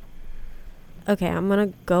moisture. Okay, I'm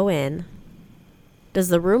going to go in. Does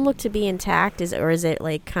the room look to be intact, or is it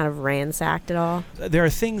kind of ransacked at all? There are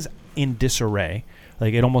things in disarray.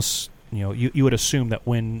 It almost you would assume that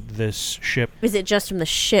when this ship... Is it just from the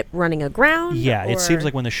ship running aground? Yeah, it seems or-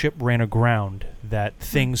 like when the ship ran aground that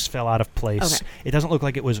things fell out of place. Okay. It doesn't look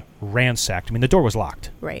like it was ransacked. I mean, the door was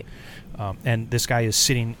locked. Right. And this guy is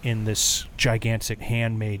sitting in this gigantic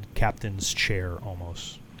handmade captain's chair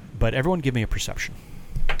almost. But everyone give me a perception.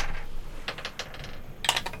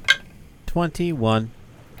 21.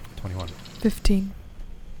 21, 15.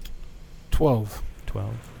 12.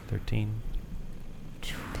 12, 13,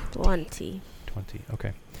 20. 20.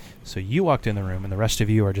 Okay. So you walked in the room, and the rest of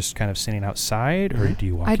you are just kind of sitting outside, or do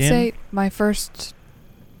you walk I'd in? say my first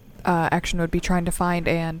action would be trying to find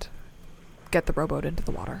and get the rowboat into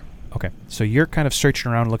the water. Okay. So you're kind of searching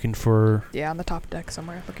around looking for Yeah, on the top deck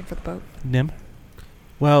somewhere, looking for the boat. Nim.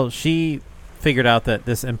 Well, she figured out that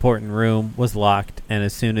this important room was locked, and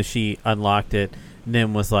as soon as she unlocked it,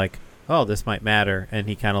 Nim was like, oh, this might matter, and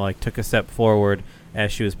he kind of like took a step forward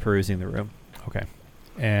as she was perusing the room. Okay.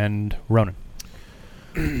 And Ronan.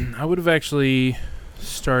 I would have actually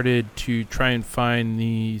started to try and find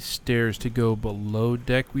the stairs to go below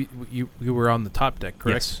deck. You were on the top deck,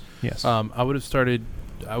 correct? Yes. I would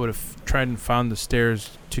have tried and found the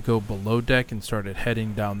stairs to go below deck and started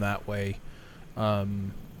heading down that way.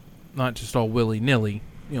 Not just all willy-nilly,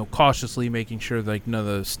 cautiously making sure like none of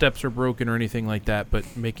the steps are broken or anything like that,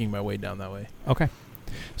 but making my way down that way. Okay.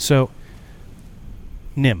 So,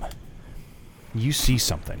 Nim, you see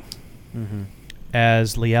something. Mm-hmm.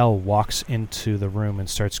 As Liel walks into the room and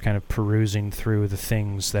starts kind of perusing through the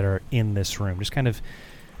things that are in this room, just kind of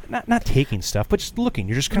not taking stuff, but just looking.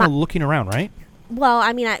 You're just kind of looking around, right? Well,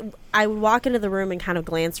 I mean, I would walk into the room and kind of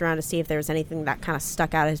glance around to see if there was anything that kind of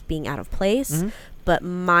stuck out as being out of place. Mm-hmm. But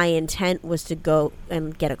my intent was to go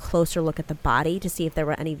and get a closer look at the body to see if there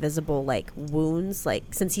were any visible, like, wounds. Like,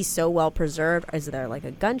 since he's so well preserved, is there, like,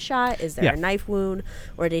 a gunshot? Is there a knife wound?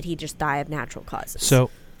 Or did he just die of natural causes?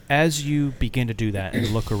 So, as you begin to do that and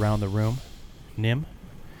look around the room, Nim,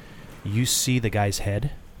 you see the guy's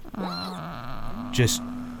head just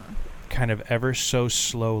kind of ever so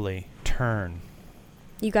slowly turn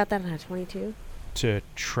You got that on a 22? to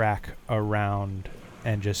track around,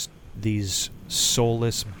 and just these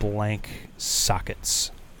soulless blank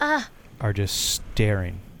sockets are just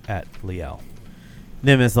staring at Liel.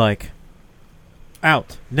 Nim is like,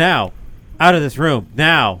 out, now, out of this room,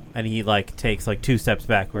 now. And he like takes like 2 steps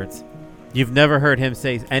backwards. You've never heard him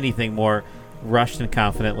say anything more rushed and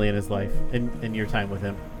confidently in his life, in your time with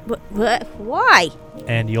him. Why?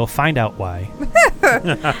 And you'll find out why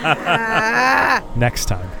next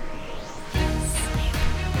time.